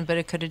intention, but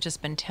it could have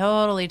just been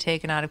totally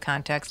taken out of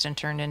context and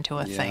turned into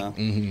a thing.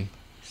 Mm-hmm.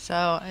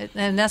 So,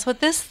 and that's what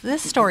this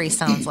story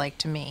sounds like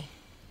to me.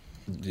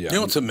 Yeah. You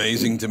know what's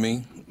amazing to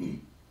me?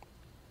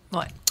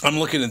 What? I'm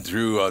looking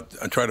through, I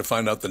try to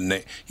find out the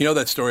name. You know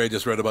that story I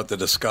just read about the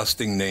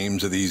disgusting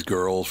names of these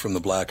girls from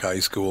the black high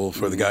school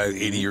for the guy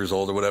 80 years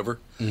old or whatever?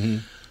 Mm-hmm.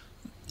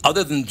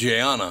 Other than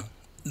Gianna,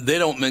 they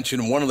don't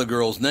mention one of the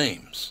girls'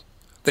 names.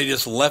 They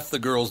just left the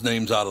girls'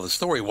 names out of the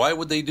story. Why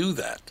would they do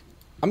that?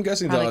 I'm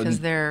guessing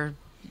because they're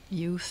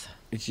youth.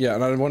 Yeah,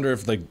 and I wonder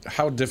if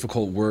how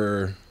difficult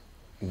were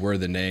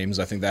the names.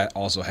 I think that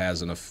also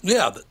has an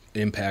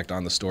impact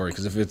on the story.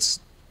 Because if it's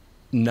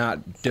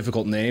not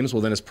difficult names, well,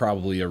 then it's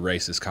probably a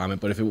racist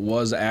comment. But if it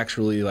was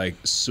actually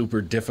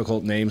super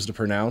difficult names to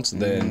pronounce,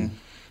 then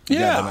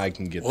then I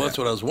can get that. Well, that's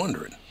what I was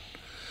wondering.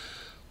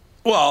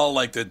 Well,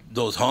 like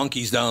those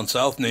honkies down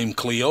south named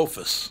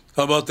Cleophas.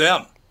 How about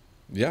them?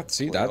 Yeah,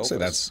 see, I'd say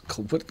that's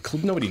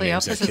nobody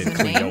names that kid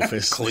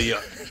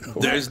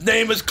Cleophas. His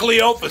name is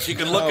Cleophas. You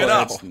can look it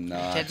up.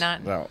 Did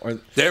not. No.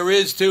 There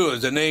is too.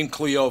 There's a name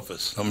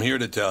Cleophas. I'm here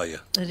to tell you.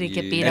 Did he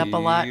get beat up a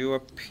lot? You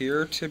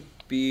appear to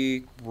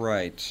be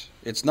right.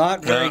 It's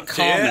not very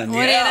common.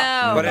 What do you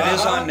know? But it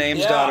is on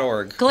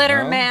names.org.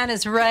 Glitter Man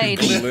is right.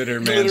 Glitter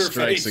Man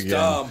strikes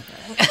again.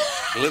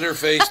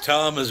 Glitterface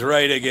Tom is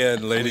right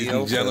again, ladies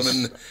and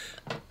Cleophas.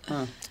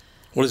 gentlemen.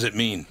 What does it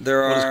mean? What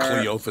does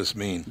Cleophas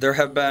mean? There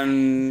have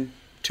been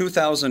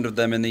 2,000 of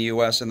them in the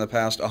U.S. in the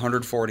past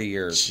 140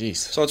 years. Jeez.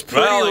 So it's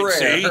pretty rare,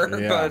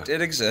 see? but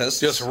it exists.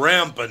 Just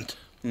rampant.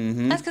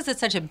 That's because it's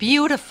such a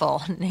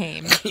beautiful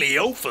name.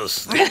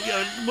 Cleophas.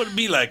 Would it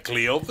be like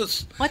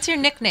Cleophas? What's your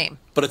nickname?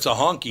 But it's a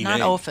honky Not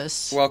name.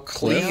 Ophis. Well,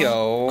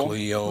 Cleo.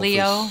 Cleophas.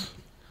 Leo.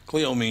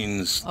 Cleo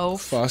means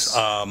Oph. Fuss.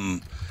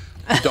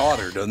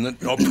 daughter, doesn't it?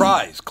 Oh,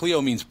 prize.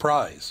 Cleo means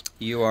prize.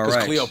 You are Because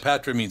right.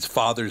 Cleopatra means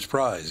father's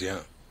prize, yeah.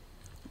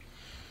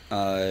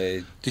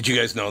 Did you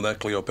guys know that,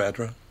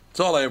 Cleopatra? That's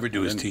all I ever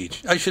do is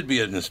teach. I should be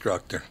an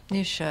instructor.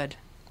 You should.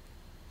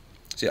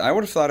 See, I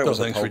would have thought it was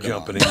Thanks a for Pokemon.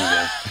 jumping in, you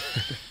guys.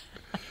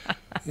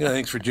 Yeah,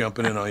 thanks for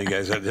jumping in, all you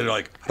guys. They're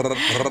like,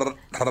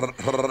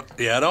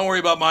 yeah, don't worry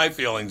about my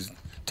feelings,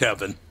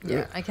 Tevin.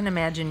 Yeah, I can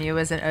imagine you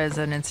as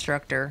an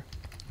instructor.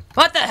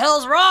 What the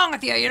hell's wrong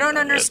with you? You don't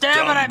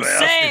understand what I'm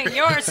bastard. saying.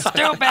 You're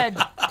stupid.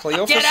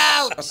 Cleophas Get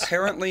out.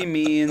 apparently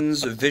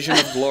means vision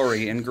of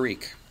glory in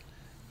Greek.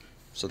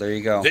 So there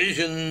you go.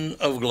 Vision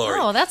of glory.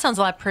 Oh, that sounds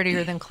a lot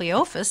prettier than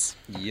Cleophas.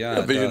 Yeah, A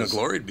it vision does. of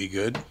glory would be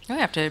good. We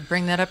have to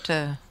bring that up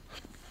to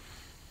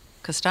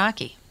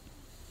Kostaki.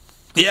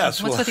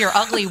 Yes. What's well, with your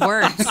ugly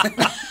words?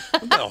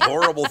 what a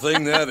horrible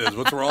thing that is.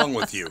 What's wrong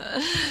with you?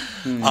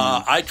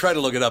 I try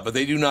to look it up, but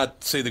they do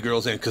not say the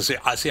girl's name. Because,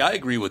 see, I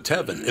agree with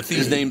Tevin. If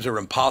these names are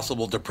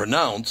impossible to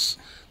pronounce,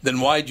 then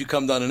why'd you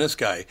come down on this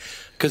guy?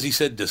 Because he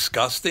said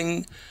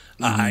disgusting.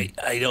 I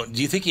don't.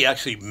 Do you think he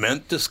actually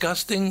meant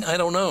disgusting? I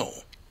don't know.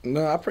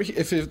 No,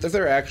 if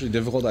they're actually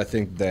difficult, I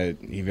think that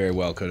he very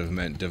well could have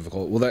meant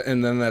difficult. Well,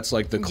 and then that's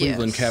like the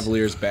Cleveland Yes.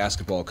 Cavaliers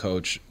basketball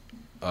coach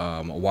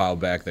a while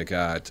back that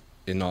got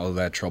in all of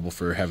that trouble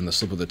for having the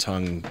slip of the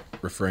tongue,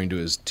 referring to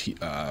his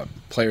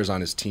players on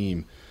his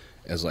team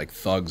as like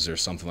thugs or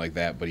something like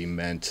that, but he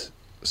meant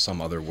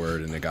some other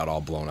word, and it got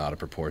all blown out of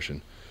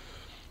proportion.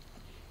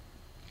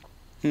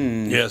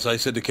 Yes, I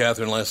said to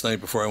Catherine last night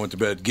before I went to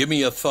bed, give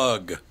me a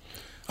thug.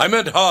 I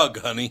meant hug,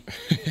 honey.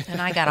 And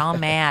I got all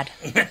mad.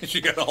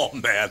 She got all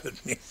mad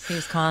at me. He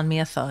was calling me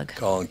a thug.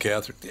 Calling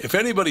Catherine. If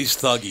anybody's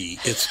thuggy,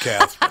 it's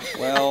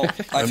Catherine. Well,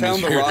 I I'm found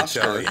just the here to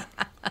tell roster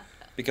you.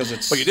 because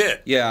it's. Oh, you did?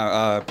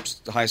 Yeah,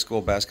 the high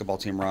school basketball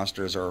team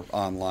rosters are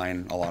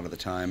online a lot of the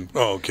time.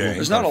 Oh, okay.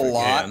 There's not a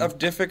lot Again. of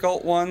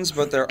difficult ones,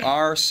 but there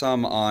are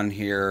some on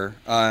here.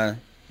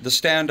 The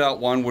standout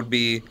one would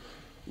be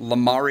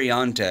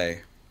Lamariante,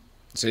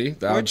 See,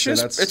 I would which say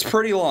is it's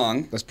pretty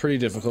long. that's pretty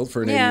difficult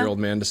for an Yeah. 80-year-old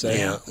man to say.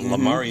 Yeah,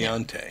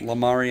 Lamariante.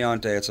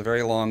 Lamariante, it's a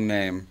very long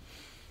name.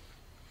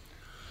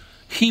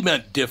 He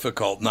meant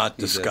difficult, not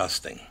did.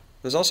 disgusting.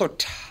 There's also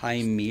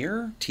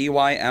Tymier,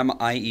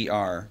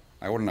 Tymier.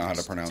 I wouldn't know how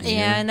to pronounce it.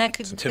 Yeah, and that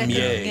could.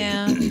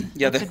 Timier.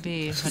 Yeah, that could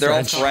be. they're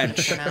all difficult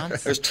to French.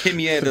 pronounce. There's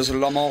Timier, there's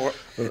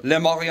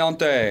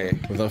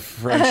Lamariante, The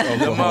French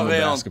Oklahoma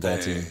Lamariante. basketball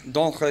team.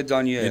 D'Entre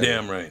Danier. You're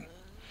damn right.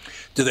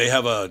 Do they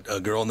have a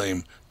girl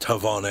named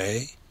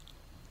Tavane?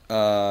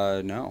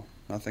 No,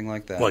 nothing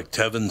like that. Like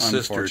Tevin's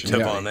sister,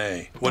 Unfortunately.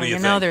 Tavane. What do you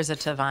know think? there's a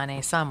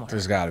Tavane somewhere.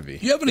 There's got to be.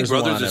 You have any There's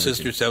one brothers on or every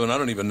sisters, team. Tevin? I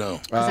don't even know.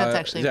 'Cause that's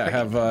actually yeah, I pretty-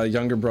 have a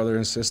younger brother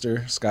and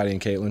sister, Scotty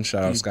and Caitlin.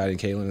 Shout out Scotty and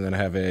Caitlin. And then I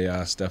have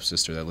a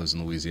stepsister that lives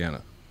in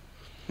Louisiana.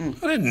 I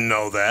didn't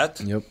know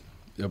that. Yep,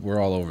 we're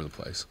all over the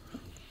place.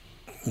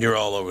 You're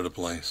all over the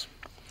place.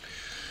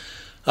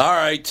 All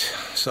right.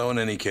 So in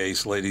any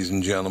case, ladies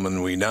and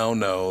gentlemen, we now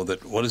know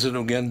that, what is it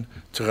again?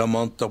 What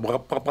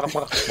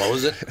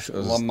was it?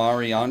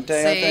 Lamariante,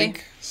 I See?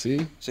 think.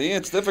 See? See,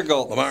 it's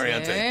difficult.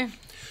 Lamariante. Okay.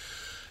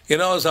 You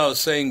know, as I was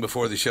saying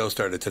before the show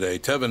started today,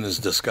 Tevin is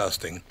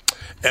disgusting.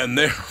 And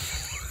there...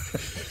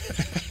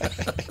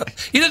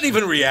 He doesn't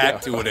even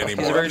react to it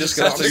anymore. He's a very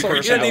disgusting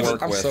person to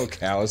work I'm with. so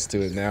callous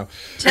to it now.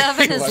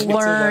 Tevin has What's it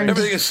learned.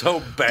 Everything is so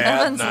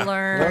bad Tevin's now.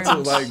 learned. That's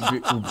what,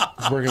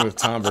 like working with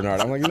Tom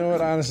Bernard. I'm like, you know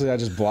what? Honestly, I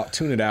just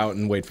tune it out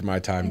and wait for my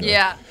time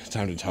to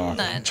time to talk.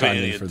 Nice. Chime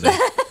in for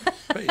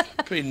the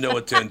Pay no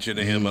attention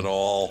to him at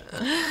all.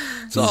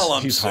 That's all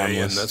I'm he's saying.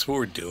 harmless. That's what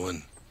we're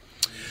doing.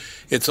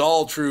 It's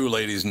all true,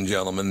 ladies and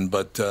gentlemen.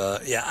 But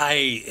yeah,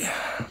 I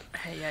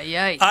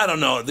don't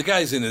know. The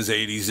guy's in his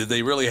 80s. Did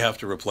they really have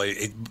to replace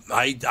it?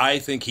 I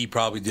think he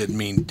probably did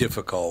mean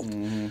difficult.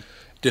 What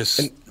else?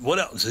 What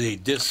else? could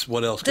it be?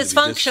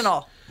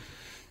 Dysfunctional.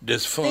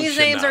 Dysfunctional. These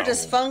names are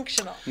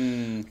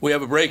dysfunctional. We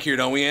have a break here,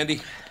 don't we,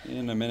 Andy?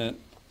 In a minute.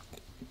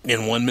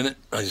 In 1 minute.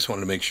 I just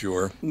wanted to make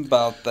sure.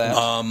 About that.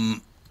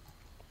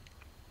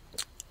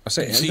 I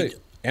say, See-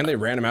 and they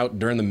ran him out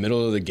during the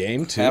middle of the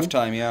game too.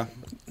 Halftime, yeah.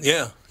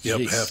 Yeah. Yep.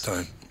 Jeez.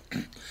 Halftime.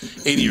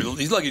 80.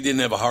 He's lucky he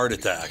didn't have a heart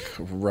attack.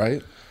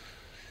 Right?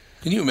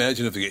 Can you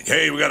imagine if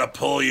hey, we got to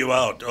pull you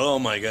out? Oh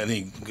my God, and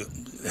he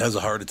has a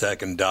heart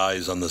attack and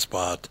dies on the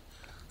spot.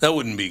 That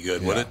wouldn't be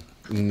good, would it?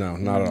 No,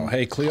 not at all.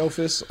 Hey,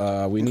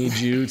 Cleophas, we need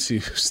you to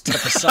step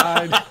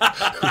aside.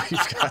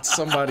 We've got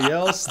somebody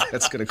else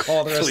that's going to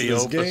call the rest of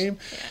Cleophas. this game.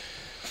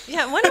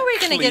 Yeah, when are we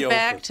going to get Cleophas.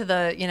 back to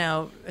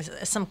the,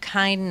 some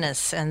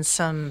kindness and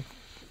some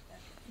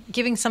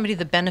giving somebody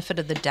the benefit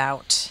of the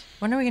doubt?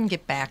 When are we going to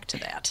get back to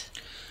that?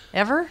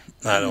 Ever?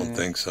 I don't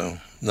think so.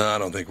 No, I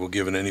don't think we're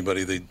giving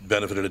anybody the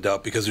benefit of the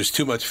doubt because there's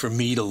too much for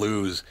me to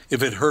lose.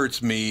 If it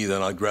hurts me,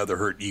 then I'd rather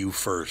hurt you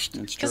first.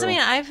 Because, I mean,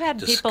 I've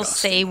had people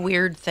say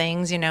weird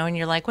things, and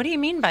you're like, what do you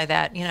mean by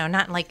that?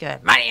 Not like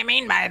what do you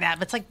mean by that?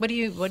 But it's like, what are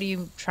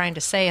you trying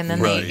to say? And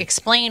then they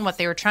explain what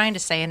they were trying to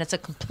say, and it's a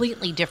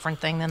completely different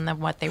thing than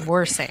what they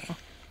were saying.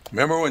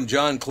 Remember when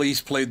John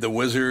Cleese played the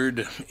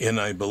wizard in,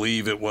 I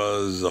believe it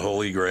was The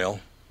Holy Grail?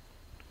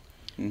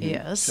 Mm-hmm.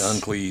 Yes. John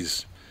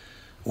Cleese.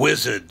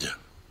 Wizard,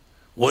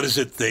 what is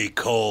it they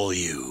call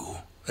you?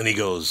 And he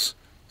goes,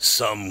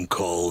 some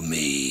call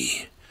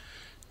me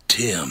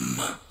Tim.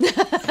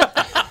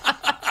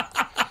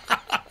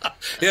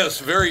 Yes,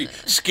 very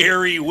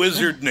scary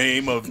wizard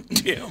name of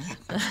Tim.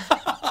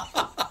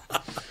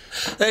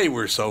 They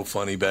were so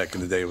funny back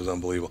in the day. It was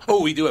unbelievable.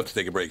 Oh, we do have to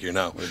take a break here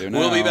now.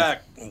 We'll be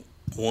back.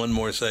 One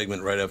more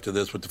segment right after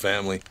this with the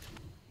family.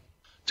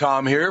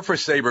 Tom here for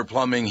Sabre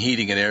Plumbing,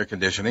 Heating, and Air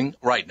Conditioning.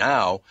 Right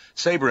now,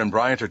 Sabre and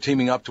Bryant are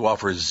teaming up to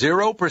offer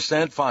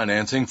 0%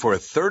 financing for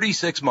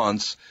 36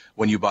 months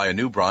when you buy a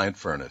new Bryant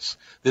furnace.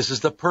 This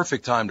is the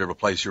perfect time to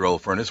replace your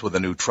old furnace with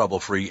a new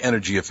trouble-free,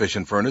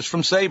 energy-efficient furnace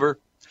from Sabre.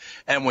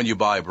 And when you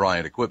buy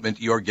Bryant equipment,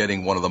 you're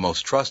getting one of the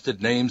most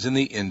trusted names in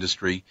the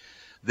industry.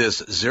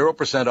 This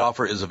 0%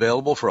 offer is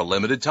available for a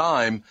limited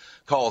time.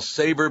 Call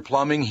Sabre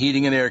Plumbing,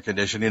 Heating, and Air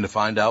Conditioning to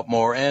find out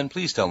more, and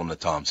please tell them that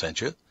Tom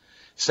sent you.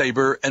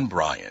 Sabre and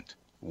Bryant,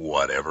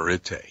 whatever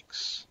it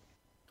takes.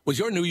 Was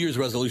your New Year's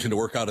resolution to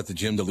work out at the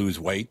gym to lose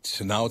weight?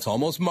 And now it's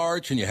almost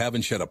March and you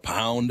haven't shed a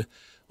pound?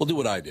 Well, do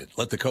what I did.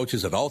 Let the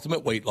coaches at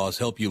Ultimate Weight Loss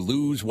help you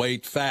lose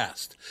weight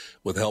fast.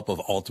 With the help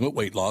of Ultimate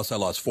Weight Loss, I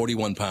lost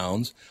 41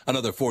 pounds,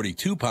 another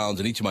 42 pounds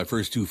in each of my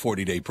first 2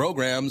 40-day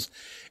programs,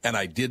 and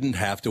I didn't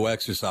have to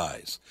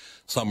exercise.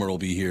 Summer will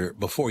be here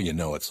before you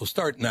know it. So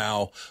start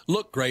now,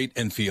 look great,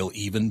 and feel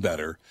even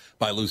better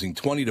by losing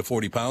 20 to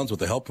 40 pounds with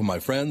the help from my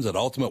friends at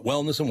Ultimate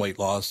Wellness and Weight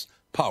Loss,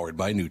 powered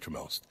by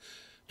Nutrimost.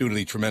 Due to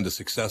the tremendous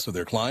success of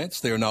their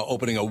clients, they are now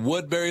opening a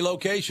Woodbury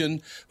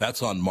location.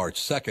 That's on March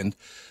 2nd.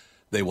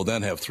 They will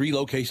then have 3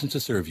 locations to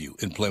serve you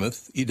in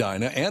Plymouth,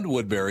 Edina, and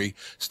Woodbury.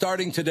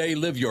 Starting today,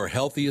 live your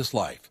healthiest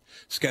life.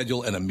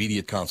 Schedule an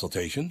immediate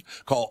consultation.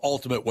 Call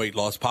Ultimate Weight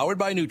Loss, powered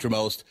by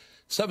Nutrimost,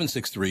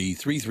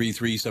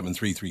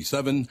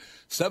 763-333-7337,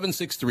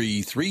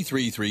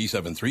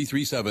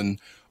 763-333-7337,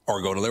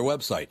 or go to their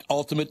website,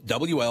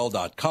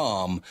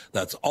 ultimatewl.com.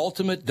 That's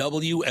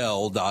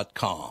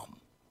ultimatewl.com.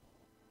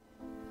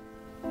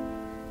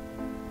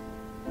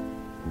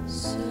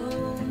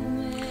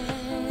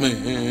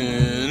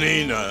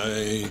 Many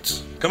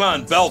nights. Come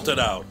on, belt it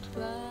out.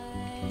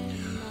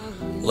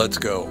 Let's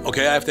go.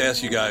 Okay, I have to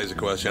ask you guys a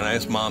question. I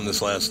asked Mom this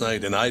last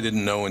night, and I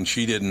didn't know, and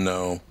she didn't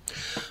know.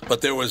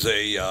 But there was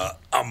a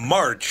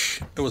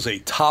march. It was a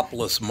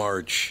topless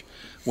march.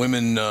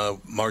 Women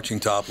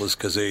marching topless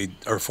because they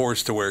are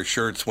forced to wear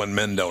shirts when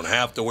men don't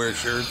have to wear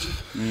shirts.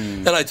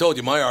 And I told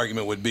you my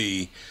argument would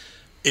be,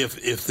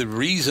 if the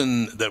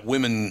reason that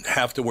women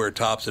have to wear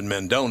tops and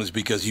men don't is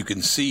because you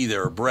can see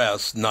their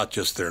breasts, not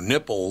just their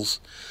nipples,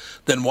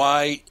 then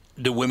why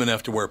do women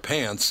have to wear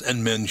pants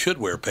and men should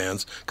wear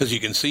pants? Because you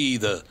can see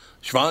the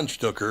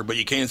Schwanzstücker, but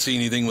you can't see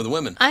anything with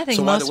women. I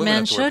think most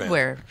men should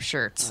wear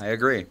shirts. I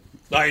agree.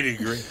 I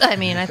agree. I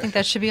mean, I think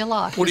that should be a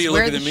law. What are you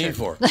looking at me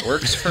for?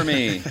 Works for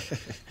me.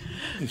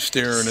 You're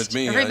staring at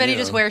me. Everybody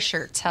just wear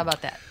shirts. How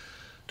about that?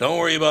 Don't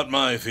worry about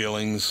my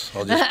feelings.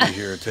 I'll just be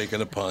here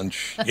taking a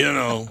punch.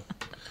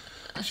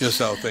 Just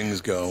how things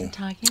go. I'm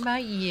talking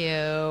about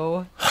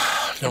you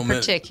in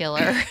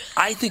particular.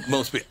 I think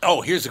most people...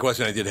 Oh, here's the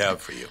question I did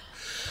have for you.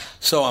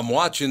 So I'm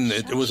watching...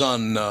 It was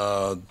on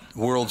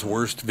World's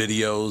Worst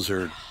Videos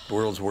or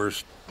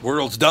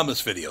World's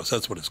Dumbest Videos.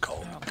 That's what it's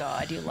called. Oh,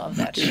 God, you love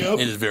that show.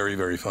 It is very,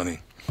 very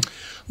funny.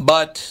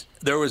 But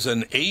there was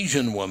an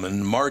Asian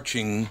woman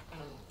marching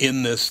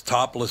in this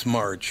topless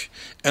march,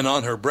 and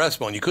on her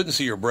breastbone, you couldn't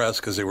see her breasts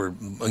because they were,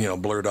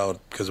 blurred out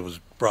because it was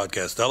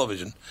broadcast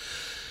television.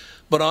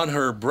 But on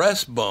her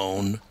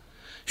breastbone,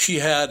 she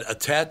had a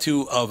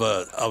tattoo of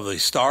the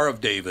Star of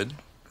David,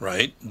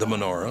 right? The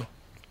menorah.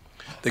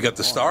 They got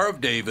the Star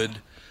of David.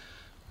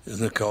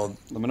 Isn't it called?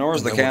 The menorah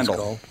is the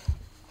candle.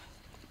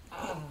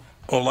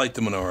 Oh, light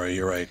the menorah.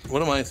 You're right.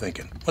 What am I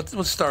thinking?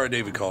 What's Star of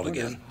David called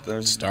again?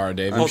 There's Star of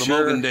David. Oh, the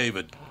Mogan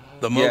David.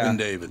 The Mogan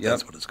David. Yep,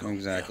 that's what it's called.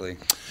 Exactly.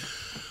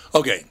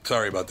 Okay,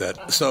 sorry about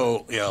that.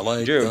 So,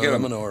 light the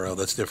menorah.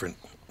 That's different.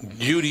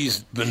 Judy's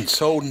been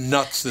so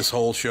nuts this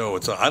whole show.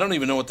 I don't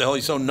even know what the hell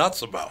he's so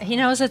nuts about. He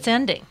knows it's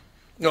ending.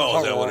 Oh,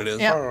 is that what it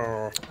is?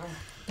 Yeah.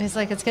 He's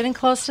like, it's getting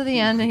close to the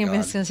end, and he's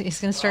going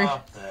to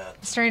start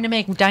starting to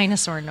make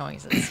dinosaur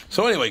noises.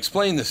 So anyway,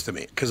 explain this to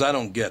me, because I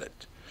don't get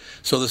it.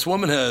 So this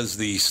woman has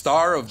the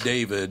Star of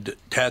David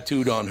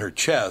tattooed on her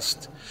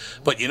chest,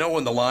 but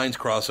when the lines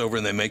cross over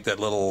and they make that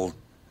little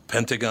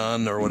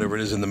pentagon or whatever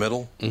it is in the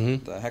middle?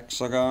 Mm-hmm. The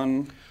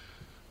hexagon.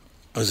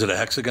 Is it a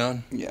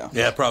hexagon? Yeah.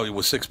 Yeah, probably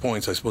with 6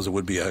 points, I suppose it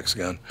would be a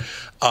hexagon.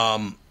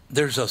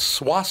 There's a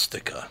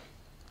swastika.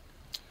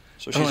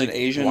 So she's an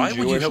Asian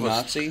Jewish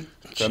Nazi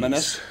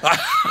feminist.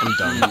 I'm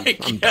done.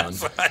 I'm done.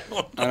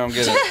 I don't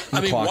get it.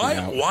 I mean,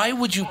 why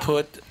would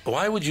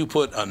you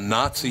put a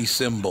Nazi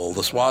symbol,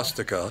 the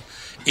swastika,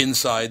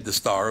 inside the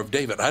Star of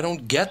David? I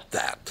don't get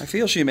that. I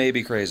feel she may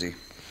be crazy.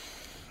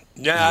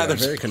 Yeah,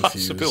 there's very a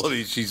confused.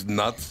 possibility she's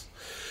nuts.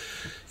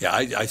 Yeah,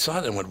 I saw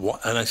it and went,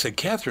 and I said,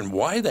 Catherine,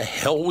 why the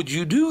hell would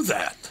you do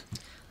that?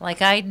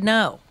 Like I'd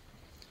know.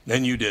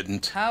 And you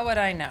didn't. How would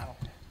I know?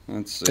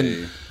 Let's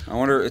see. I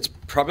wonder, it's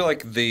probably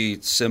like the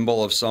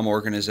symbol of some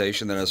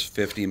organization that has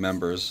 50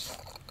 members.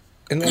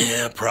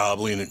 Yeah,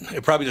 probably. And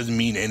it probably doesn't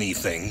mean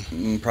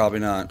anything. Probably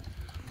not.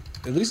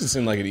 At least it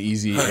seemed like an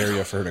easy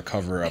area for her to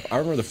cover up. I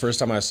remember the first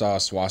time I saw a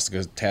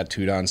swastika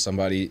tattooed on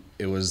somebody,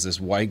 it was this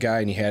white guy,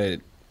 and he had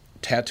it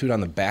tattooed on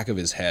the back of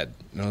his head.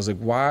 And I was like,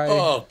 why?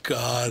 Oh,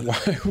 God.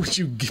 Why would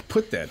you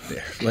put that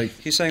there? Like,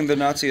 he's saying the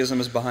Nazism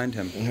is behind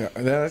him. Yeah,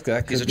 that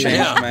could he's a be.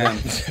 changed man.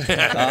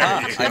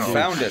 I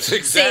found it.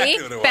 Exactly.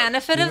 See?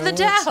 Benefit of the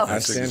doubt.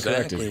 That's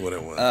exactly what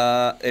it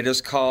was. It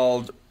is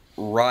called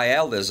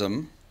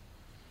Raelism.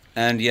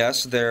 And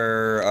yes,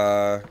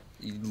 their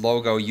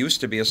logo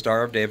used to be a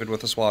Star of David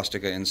with a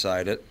swastika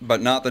inside it,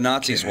 but not the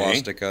Nazi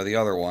swastika, the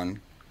other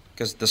one.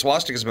 Because the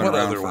swastika's been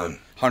around for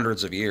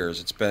hundreds of years.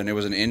 It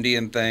was an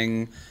Indian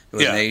thing. It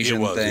was an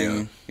Asian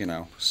thing.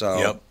 Yeah.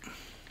 So.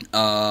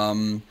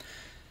 Yep.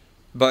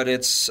 But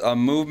it's a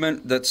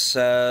movement that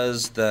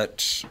says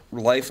that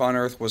life on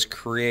Earth was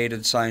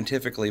created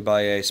scientifically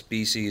by a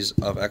species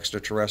of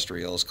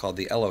extraterrestrials called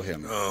the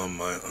Elohim. Oh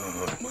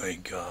my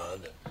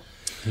God.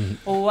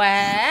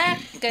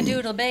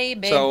 Whack-a-doodle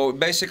baby. So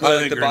basically,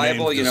 like the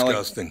Bible, like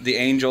the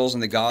angels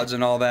and the gods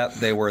and all that,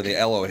 they were the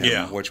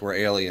Elohim, which were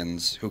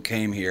aliens who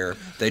came here.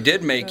 They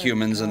did make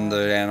humans and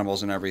the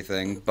animals and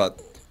everything,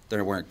 but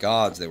they weren't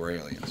gods, they were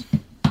aliens.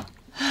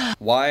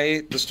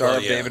 Why the Star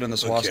of David and the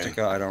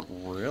swastika, I don't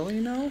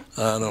really know.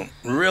 I don't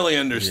really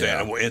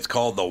understand. Yeah. It's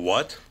called the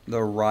what? The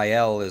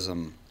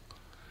Raelism.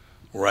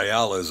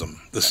 Raelism.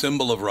 The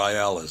symbol of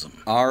Raelism.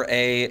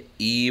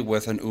 R-A-E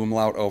with an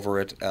umlaut over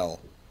it, L.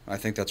 I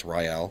think that's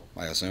Rael,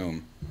 I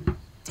assume.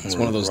 It's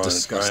one of those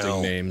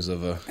disgusting names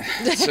of a...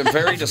 It's a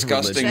very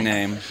disgusting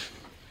name.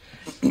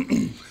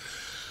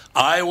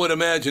 I would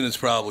imagine it's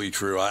probably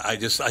true. I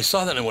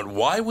saw that and I went,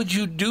 why would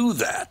you do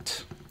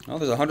that? Well,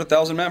 there's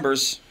 100,000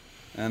 members,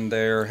 and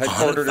they're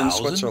headquartered in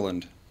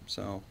Switzerland.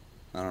 So,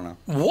 I don't know.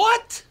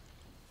 What?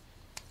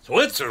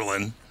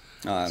 Switzerland?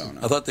 I don't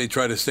know. I thought they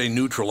tried to stay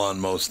neutral on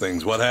most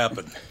things. What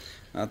happened?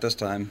 Not this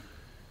time.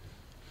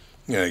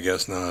 Yeah, I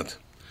guess not.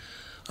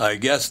 I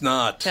guess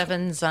not.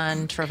 Kevin's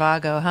on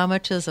Travago. How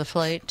much is a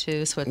flight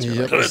to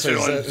Switzerland?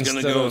 Switzerland's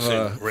going to go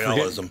see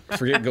Realism.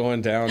 Forget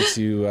going down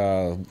to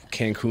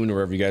Cancun or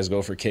wherever you guys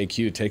go for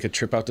KQ. Take a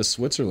trip out to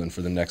Switzerland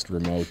for the next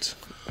remote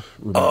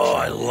Oh,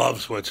 I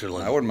love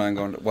Switzerland. I wouldn't mind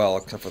going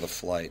except for the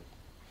flight.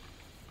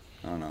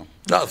 I don't know.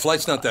 No, the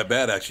flight's not that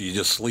bad, actually. You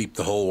just sleep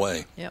the whole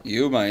way. Yep.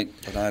 You might,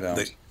 but I don't.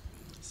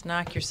 Just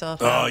knock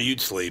yourself out. Oh, you'd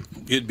sleep.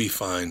 You'd be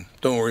fine.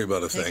 Don't worry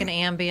about a thing. Take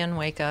an Ambien,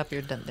 wake up,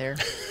 you're done there.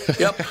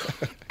 Yep.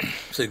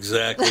 That's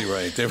exactly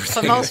right.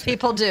 What most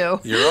people do.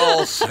 You're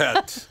all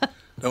set.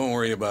 Don't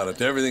worry about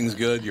it. Everything's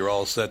good. You're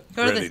all set,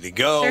 ready to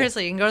go.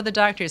 Seriously, you can go to the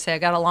doctor and say, I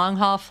got a long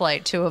haul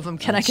flight, 2 of them.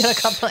 Can I get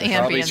a couple of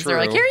Ambiens? They're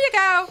like, here you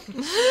go.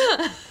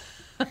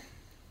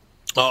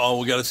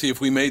 We got to see if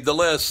we made the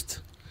list.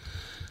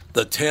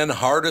 The 10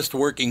 hardest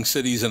working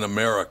cities in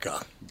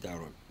America.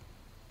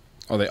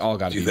 Oh, they all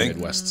got to be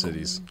Midwest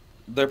cities.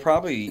 They're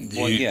probably,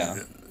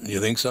 You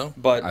think so?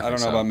 But I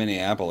don't know about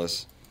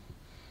Minneapolis.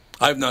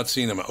 I've not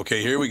seen them.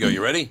 Okay, here we go.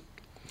 You ready?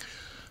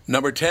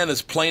 Number 10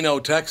 is Plano,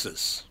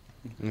 Texas.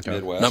 Okay.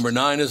 Midwest. Number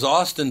 9 is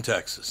Austin,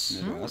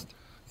 Texas. Midwest.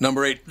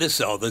 Number 8, this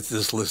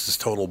list is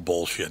total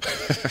bullshit.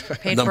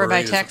 Paid for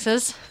by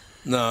Texas?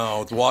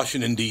 No, it's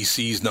Washington,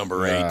 D.C.'s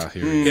number 8.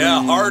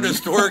 Yeah,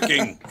 hardest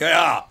working.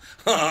 Yeah.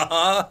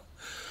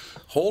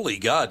 Holy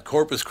God,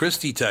 Corpus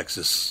Christi,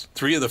 Texas.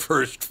 3 of the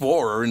first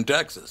 4 are in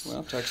Texas.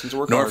 Well, Texans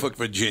work Norfolk, hard.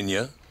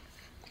 Virginia.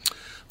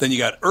 Then you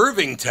got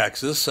Irving,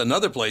 Texas,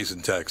 another place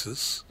in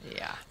Texas.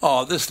 Yeah.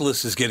 Oh, this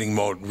list is getting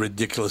more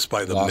ridiculous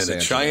by the minute.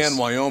 Angeles. Cheyenne,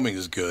 Wyoming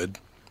is good.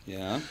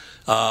 Yeah.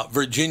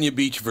 Virginia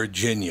Beach,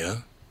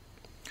 Virginia.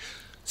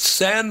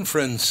 San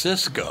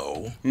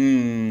Francisco.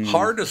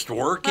 Hardest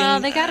working. Well,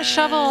 they got to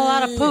shovel a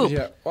lot of poop.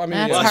 Yeah. Well, I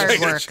mean, That's hard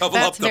work. Shovel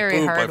That's up the very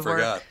poop, hard I work.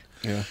 forgot.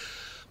 Yeah.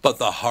 But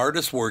the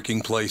hardest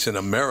working place in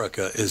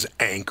America is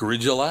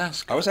Anchorage,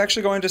 Alaska. I was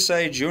actually going to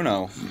say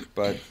Juneau,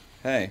 but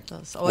hey.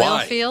 Those oil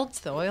fields,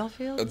 the oil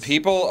fields.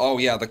 People,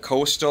 the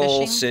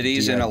coastal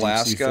cities in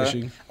Alaska,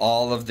 fishing.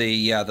 all of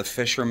the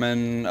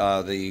fishermen,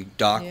 the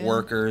dock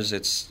workers,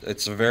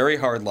 it's a very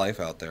hard life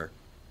out there.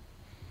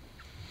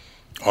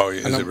 Oh,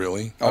 is it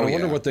really? I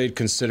wonder what they'd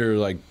consider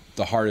like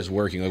the hardest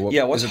working. Like,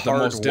 what's is it the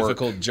hard most work?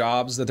 difficult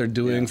jobs that they're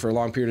doing for a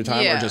long period of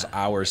time, or just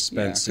hours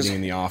spent sitting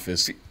in the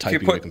office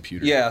typing on a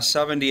computer? Yeah,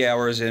 70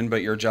 hours in,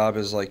 but your job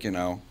is like,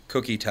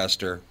 cookie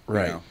tester.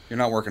 Right. You're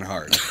not working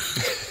hard.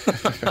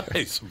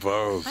 I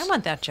suppose. I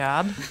want that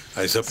job.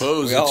 I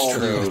suppose We all it's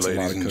true, do.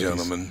 ladies and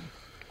gentlemen.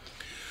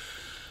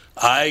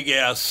 I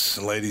guess,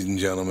 ladies and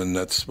gentlemen,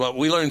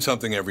 we learn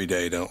something every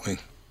day, don't we?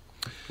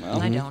 Well,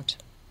 I don't.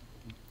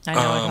 I know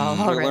it all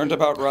we already. learned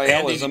about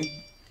Rielism.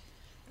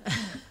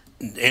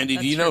 Andy,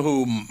 do you know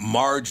who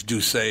Marge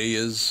Doucet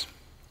is?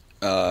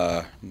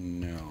 No.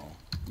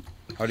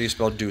 How do you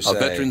spell Doucet? A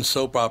veteran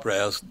soap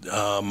opera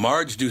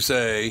Marge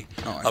Doucet,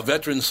 a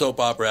veteran soap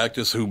opera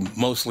actress who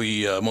most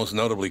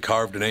notably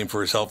carved a name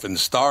for herself in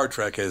Star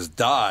Trek, has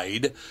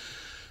died.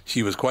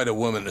 She was quite a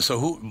woman.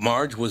 So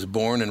Marge was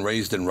born and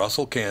raised in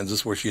Russell,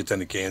 Kansas, where she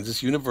attended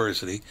Kansas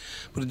University,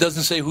 but it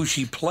doesn't say who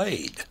she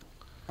played.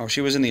 Oh, she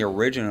was in the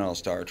original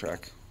Star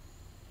Trek,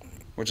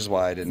 which is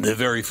why I didn't. The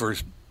very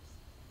first.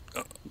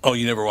 Oh,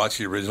 you never watched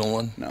the original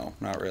one? No,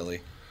 not really.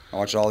 I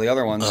watched all the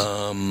other ones.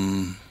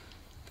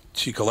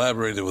 She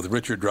collaborated with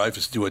Richard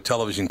Dreyfuss to do a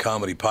television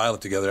comedy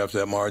pilot together. After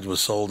that, Marge was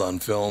sold on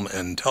film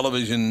and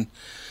television.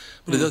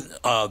 But it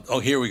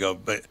doesn't, here we go.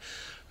 But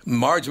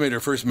Marge made her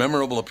first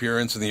memorable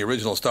appearance in the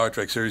original Star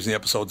Trek series in the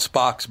episode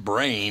Spock's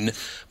Brain.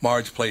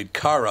 Marge played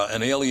Kara,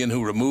 an alien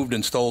who removed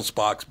and stole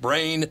Spock's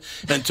brain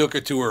and took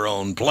it to her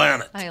own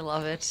planet. I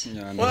love it.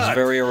 Yeah, and it's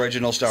very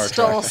original Star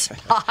Stole Trek.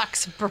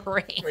 Spock's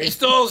brain. He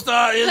stole his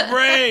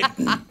brain.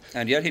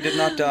 And yet he did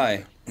not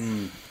die.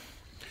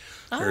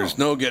 There's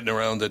no getting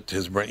around it.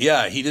 His brain.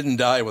 Yeah, he didn't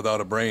die without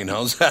a brain.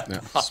 How's that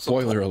possible?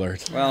 Spoiler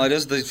alert. Well, it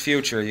is the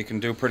future. You can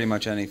do pretty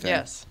much anything.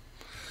 Yes.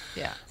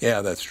 Yeah. Yeah,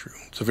 that's true.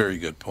 It's a very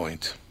good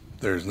point.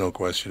 There's no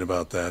question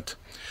about that.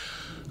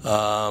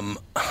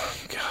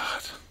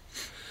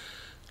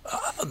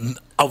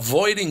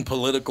 Avoiding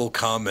political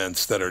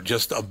comments that are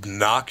just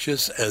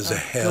obnoxious as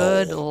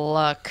hell. Good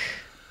luck.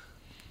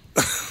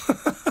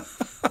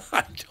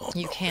 I don't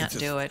You know. can't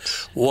do it.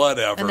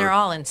 Whatever. And they're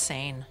all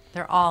insane.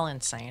 They're all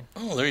insane.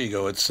 Oh, there you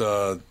go. It's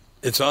on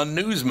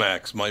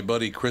Newsmax. My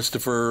buddy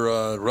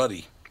Christopher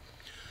Ruddy.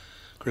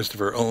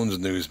 Christopher owns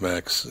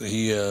Newsmax.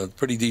 He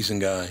pretty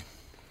decent guy.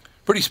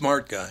 Pretty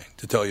smart guy,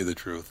 to tell you the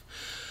truth.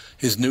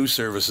 His news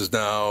service is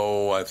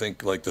now, I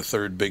think, like the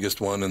third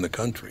biggest one in the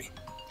country.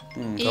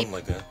 Something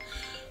like that.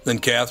 Then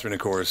Catherine, of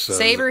course.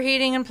 Sabre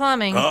Heating and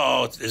Plumbing.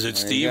 Oh, is it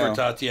There Steve you or go.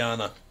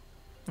 Tatiana?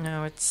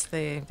 No, it's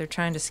they're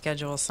trying to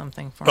schedule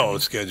something for me. Oh,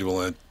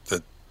 schedule it.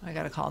 The I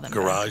got to call them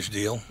garage back.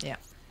 deal. Yeah.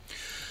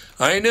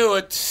 I knew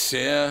it.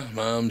 Yeah,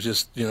 Mom's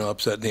just,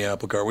 upset in the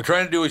apple cart. We're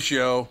trying to do a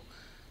show.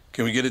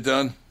 Can we get it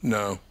done?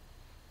 No.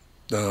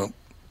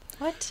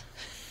 What?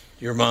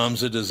 Your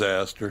mom's a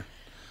disaster.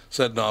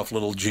 Setting off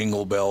little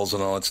jingle bells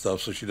and all that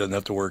stuff so she doesn't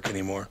have to work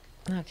anymore.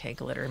 Okay,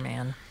 Glitter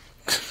Man.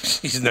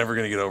 She's never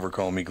going to get over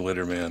calling me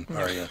Glitter Man,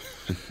 are you?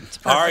 It's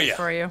perfect Are ya?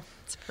 for you.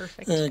 It's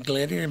perfect.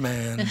 Glitter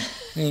Man.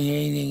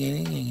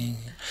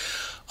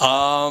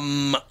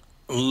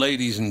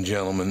 Ladies and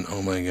gentlemen,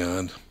 oh my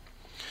God.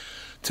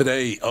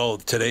 Today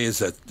is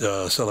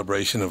that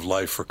celebration of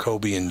life for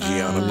Kobe and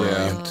Gianna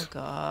Bryant. Oh,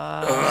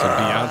 God. So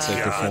Beyonce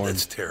God, performed.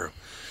 that's terrible.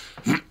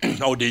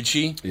 Oh, did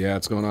she? Yeah,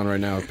 it's going on right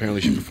now. Apparently,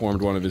 she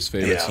performed one of his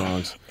favorite Yeah.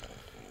 songs.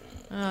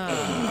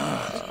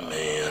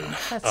 Man.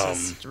 That's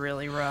just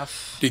really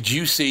rough. Did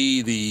you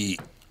see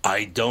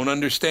I don't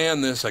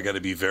understand this. I got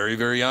to be very,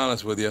 very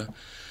honest with you.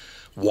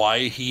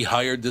 Why he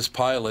hired this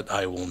pilot,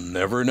 I will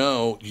never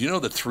know. You know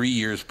that 3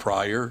 years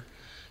prior,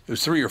 it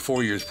was 3 or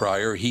 4 years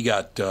prior, he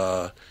got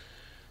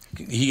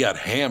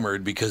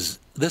hammered because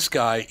this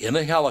guy in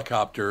a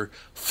helicopter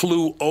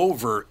flew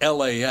over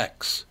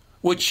LAX,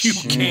 which you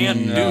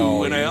can't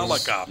do in a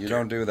helicopter. You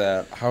don't do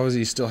that. How does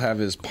he still have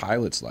his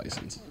pilot's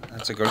license?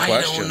 That's a good question.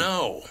 I don't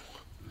know.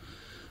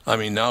 I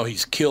mean, now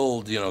he's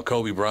killed,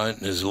 Kobe Bryant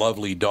and his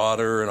lovely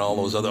daughter and all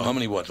those other. How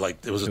many?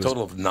 It was a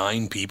total of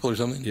 9 people or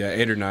something. Yeah,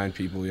 8 or 9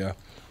 people. Yeah,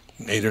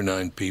 8 or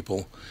 9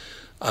 people.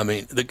 I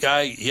mean, the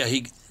guy. Yeah,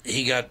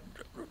 he got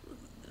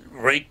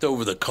raked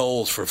over the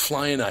coals for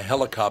flying a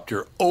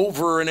helicopter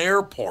over an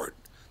airport.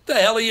 The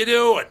hell are you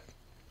doing?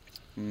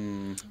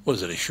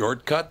 Was it a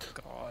shortcut?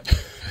 God.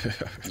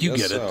 You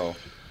Guess get it. so.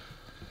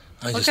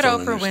 I Look just at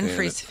don't Oprah understand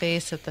Winfrey's it.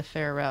 face at the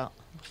farewell.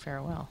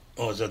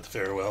 Oh, is that the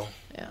farewell?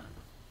 Yeah.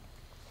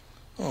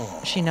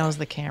 Oh. She knows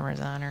the camera's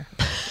on her.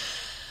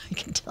 I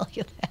can tell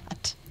you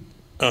that.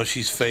 Oh,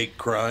 she's fake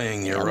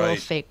crying. You're A right. little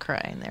fake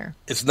crying there.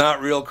 It's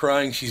not real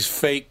crying. She's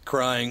fake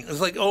crying. It's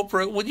like,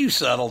 Oprah, would you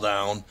settle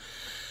down?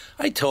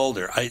 I told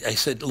her. I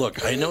said,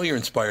 look, I know you're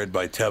inspired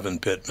by Tevin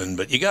Pittman,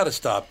 but you got to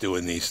stop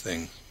doing these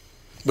things.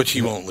 But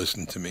she won't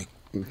listen to me.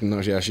 no,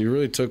 yeah, she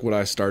really took what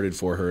I started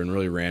for her and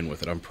really ran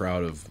with it. I'm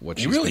proud of what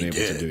You she's really been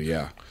able did. to do.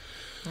 Yeah,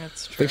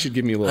 That's I true. think she'd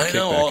give me a little I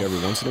know. kickback every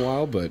once in a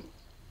while, but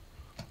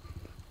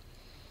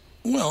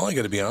Well, I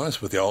got to be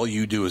honest with you. All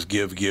you do is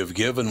give,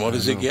 and what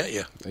does it get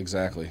you?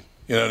 exactly,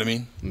 You know what I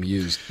mean? I'm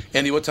used.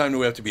 Andy, what time do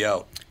we have to be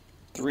out?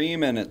 3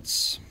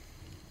 minutes.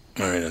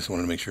 All right, I just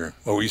wanted to make sure.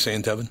 What were you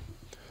saying, Tevin?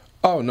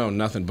 Oh no,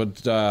 nothing.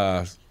 But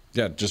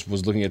yeah, just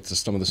was looking at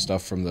some of the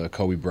stuff from the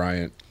Kobe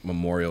Bryant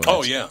memorial.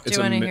 Oh, yeah. Do you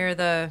want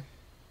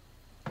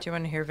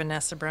to hear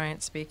Vanessa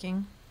Bryant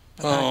speaking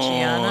about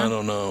Gianna? I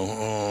don't know.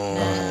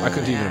 I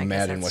couldn't I even guess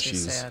imagine that's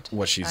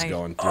what too she's sad.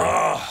 going through.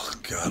 Oh,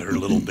 God, her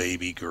little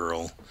baby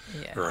girl.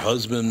 Yeah. Her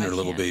husband, I her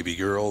little can't. baby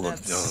girl.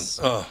 That's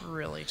Oh.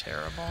 really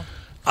terrible.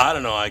 I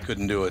don't know. I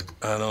couldn't do it.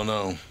 I don't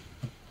know.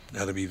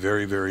 Got to be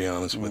very, very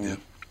honest with you.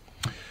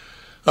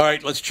 All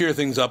right, let's cheer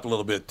things up a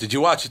little bit. Did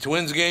you watch the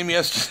Twins game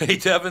yesterday,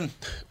 Tevin?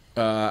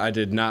 I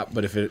did not,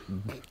 but if it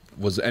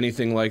was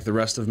anything like the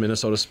rest of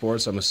Minnesota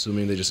sports, I'm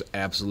assuming they just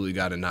absolutely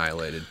got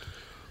annihilated.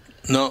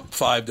 No,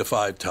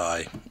 5-5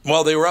 tie.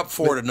 Well, they were up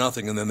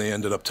 4-0, and then they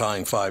ended up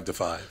tying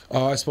 5-5.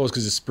 Oh, I suppose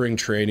because it's spring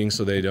training,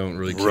 so they don't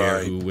really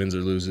care who wins or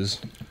loses.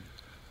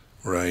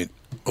 Right.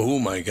 Oh,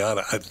 my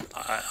God.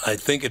 I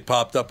think it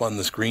popped up on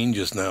the screen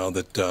just now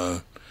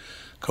that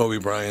Kobe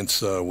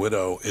Bryant's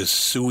widow is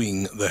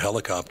suing the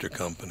helicopter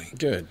company.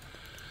 Good.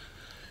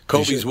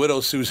 Kobe's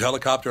widow sues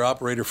helicopter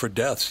operator for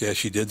deaths. Yeah,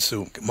 she did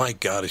sue. My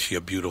God, is she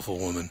a beautiful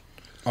woman.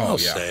 How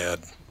sad.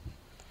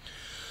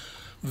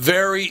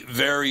 Very,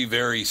 very,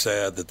 very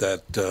sad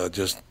that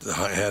just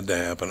had to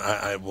happen.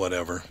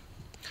 Whatever.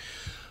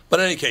 But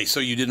in any case, so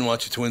you didn't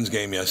watch the Twins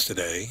game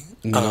yesterday.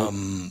 No.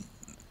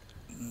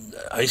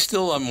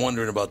 I'm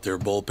wondering about their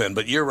bullpen.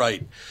 But you're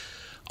right.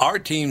 Our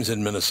teams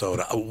in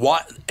Minnesota,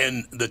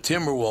 and the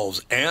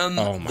Timberwolves and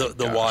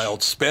the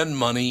Wild spend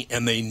money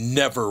and they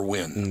never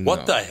win. No.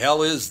 What the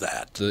hell is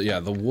that?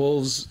 The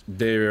Wolves,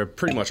 they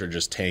pretty much are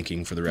just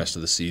tanking for the rest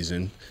of the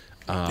season.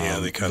 Yeah,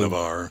 they kind of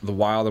are. The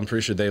Wild, I'm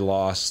pretty sure they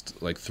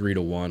lost like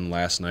 3-1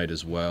 last night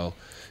as well.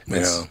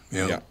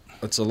 Yeah.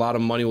 It's a lot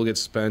of money will get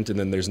spent, and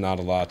then there's not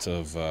a lot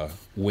of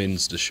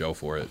wins to show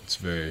for it. It's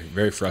very,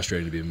 very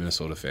frustrating to be a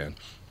Minnesota fan.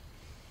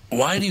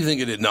 Why do you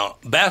think it is? Now,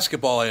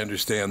 basketball, I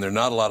understand. There are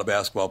not a lot of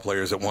basketball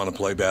players that want to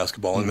play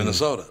basketball in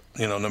Minnesota.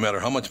 You know, no matter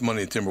how much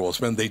money the Timberwolves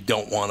spend, they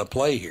don't want to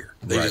play here.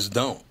 They just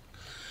don't.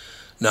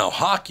 Now,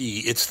 hockey,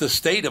 it's the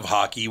state of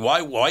hockey.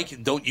 Why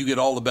don't you get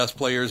all the best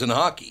players in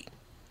hockey?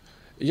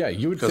 Yeah,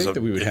 you would think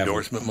that we would have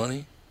endorsement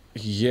money.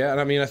 Yeah,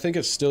 and I mean, I think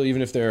it's still,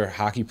 even if they're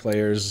hockey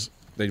players,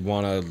 they'd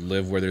want to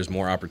live where there's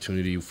more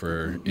opportunity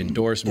for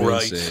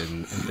endorsements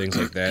and things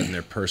like that in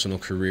their personal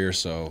career.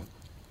 So,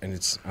 and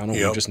it's, I don't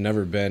know, we've just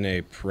never been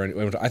a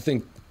perennial. I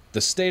think the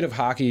state of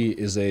hockey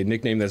is a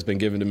nickname that's been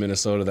given to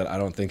Minnesota that I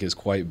don't think has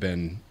quite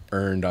been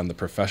earned on the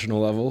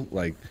professional level.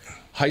 Like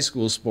high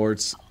school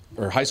sports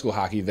or high school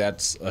hockey,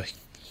 that's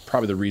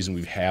probably the reason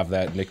we have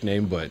that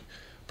nickname, but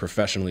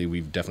professionally,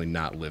 we've definitely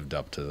not lived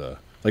up to the.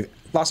 Like,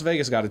 Las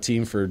Vegas got a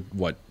team for,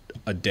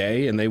 a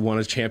day, and they won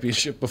a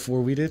championship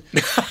before we did?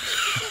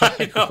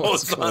 I know,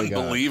 it's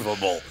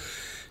unbelievable.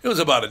 It was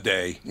about a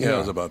day. Yeah, it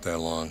was about that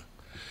long.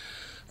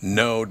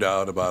 No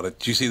doubt about it.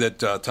 Did you see that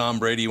Tom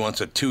Brady wants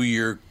a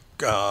 2-year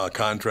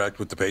contract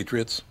with the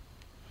Patriots?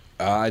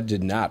 I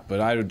did not,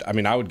 but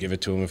I would give it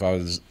to him if I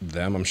was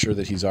them. I'm sure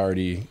that he's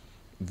already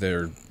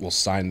there. Will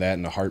sign that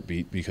in a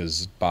heartbeat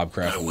because Bob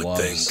Kraft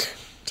loves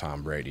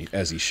Tom Brady,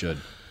 as he should.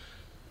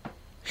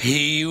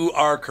 You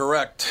are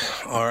correct.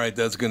 All right,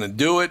 that's going to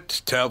do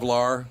it.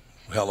 Tevlar,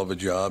 hell of a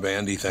job.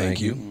 Andy, thank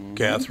you. Mm-hmm.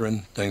 Catherine,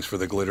 thanks for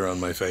the glitter on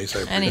my face.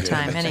 I appreciate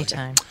it.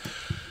 Anytime.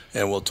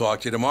 And we'll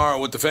talk to you tomorrow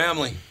with the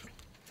family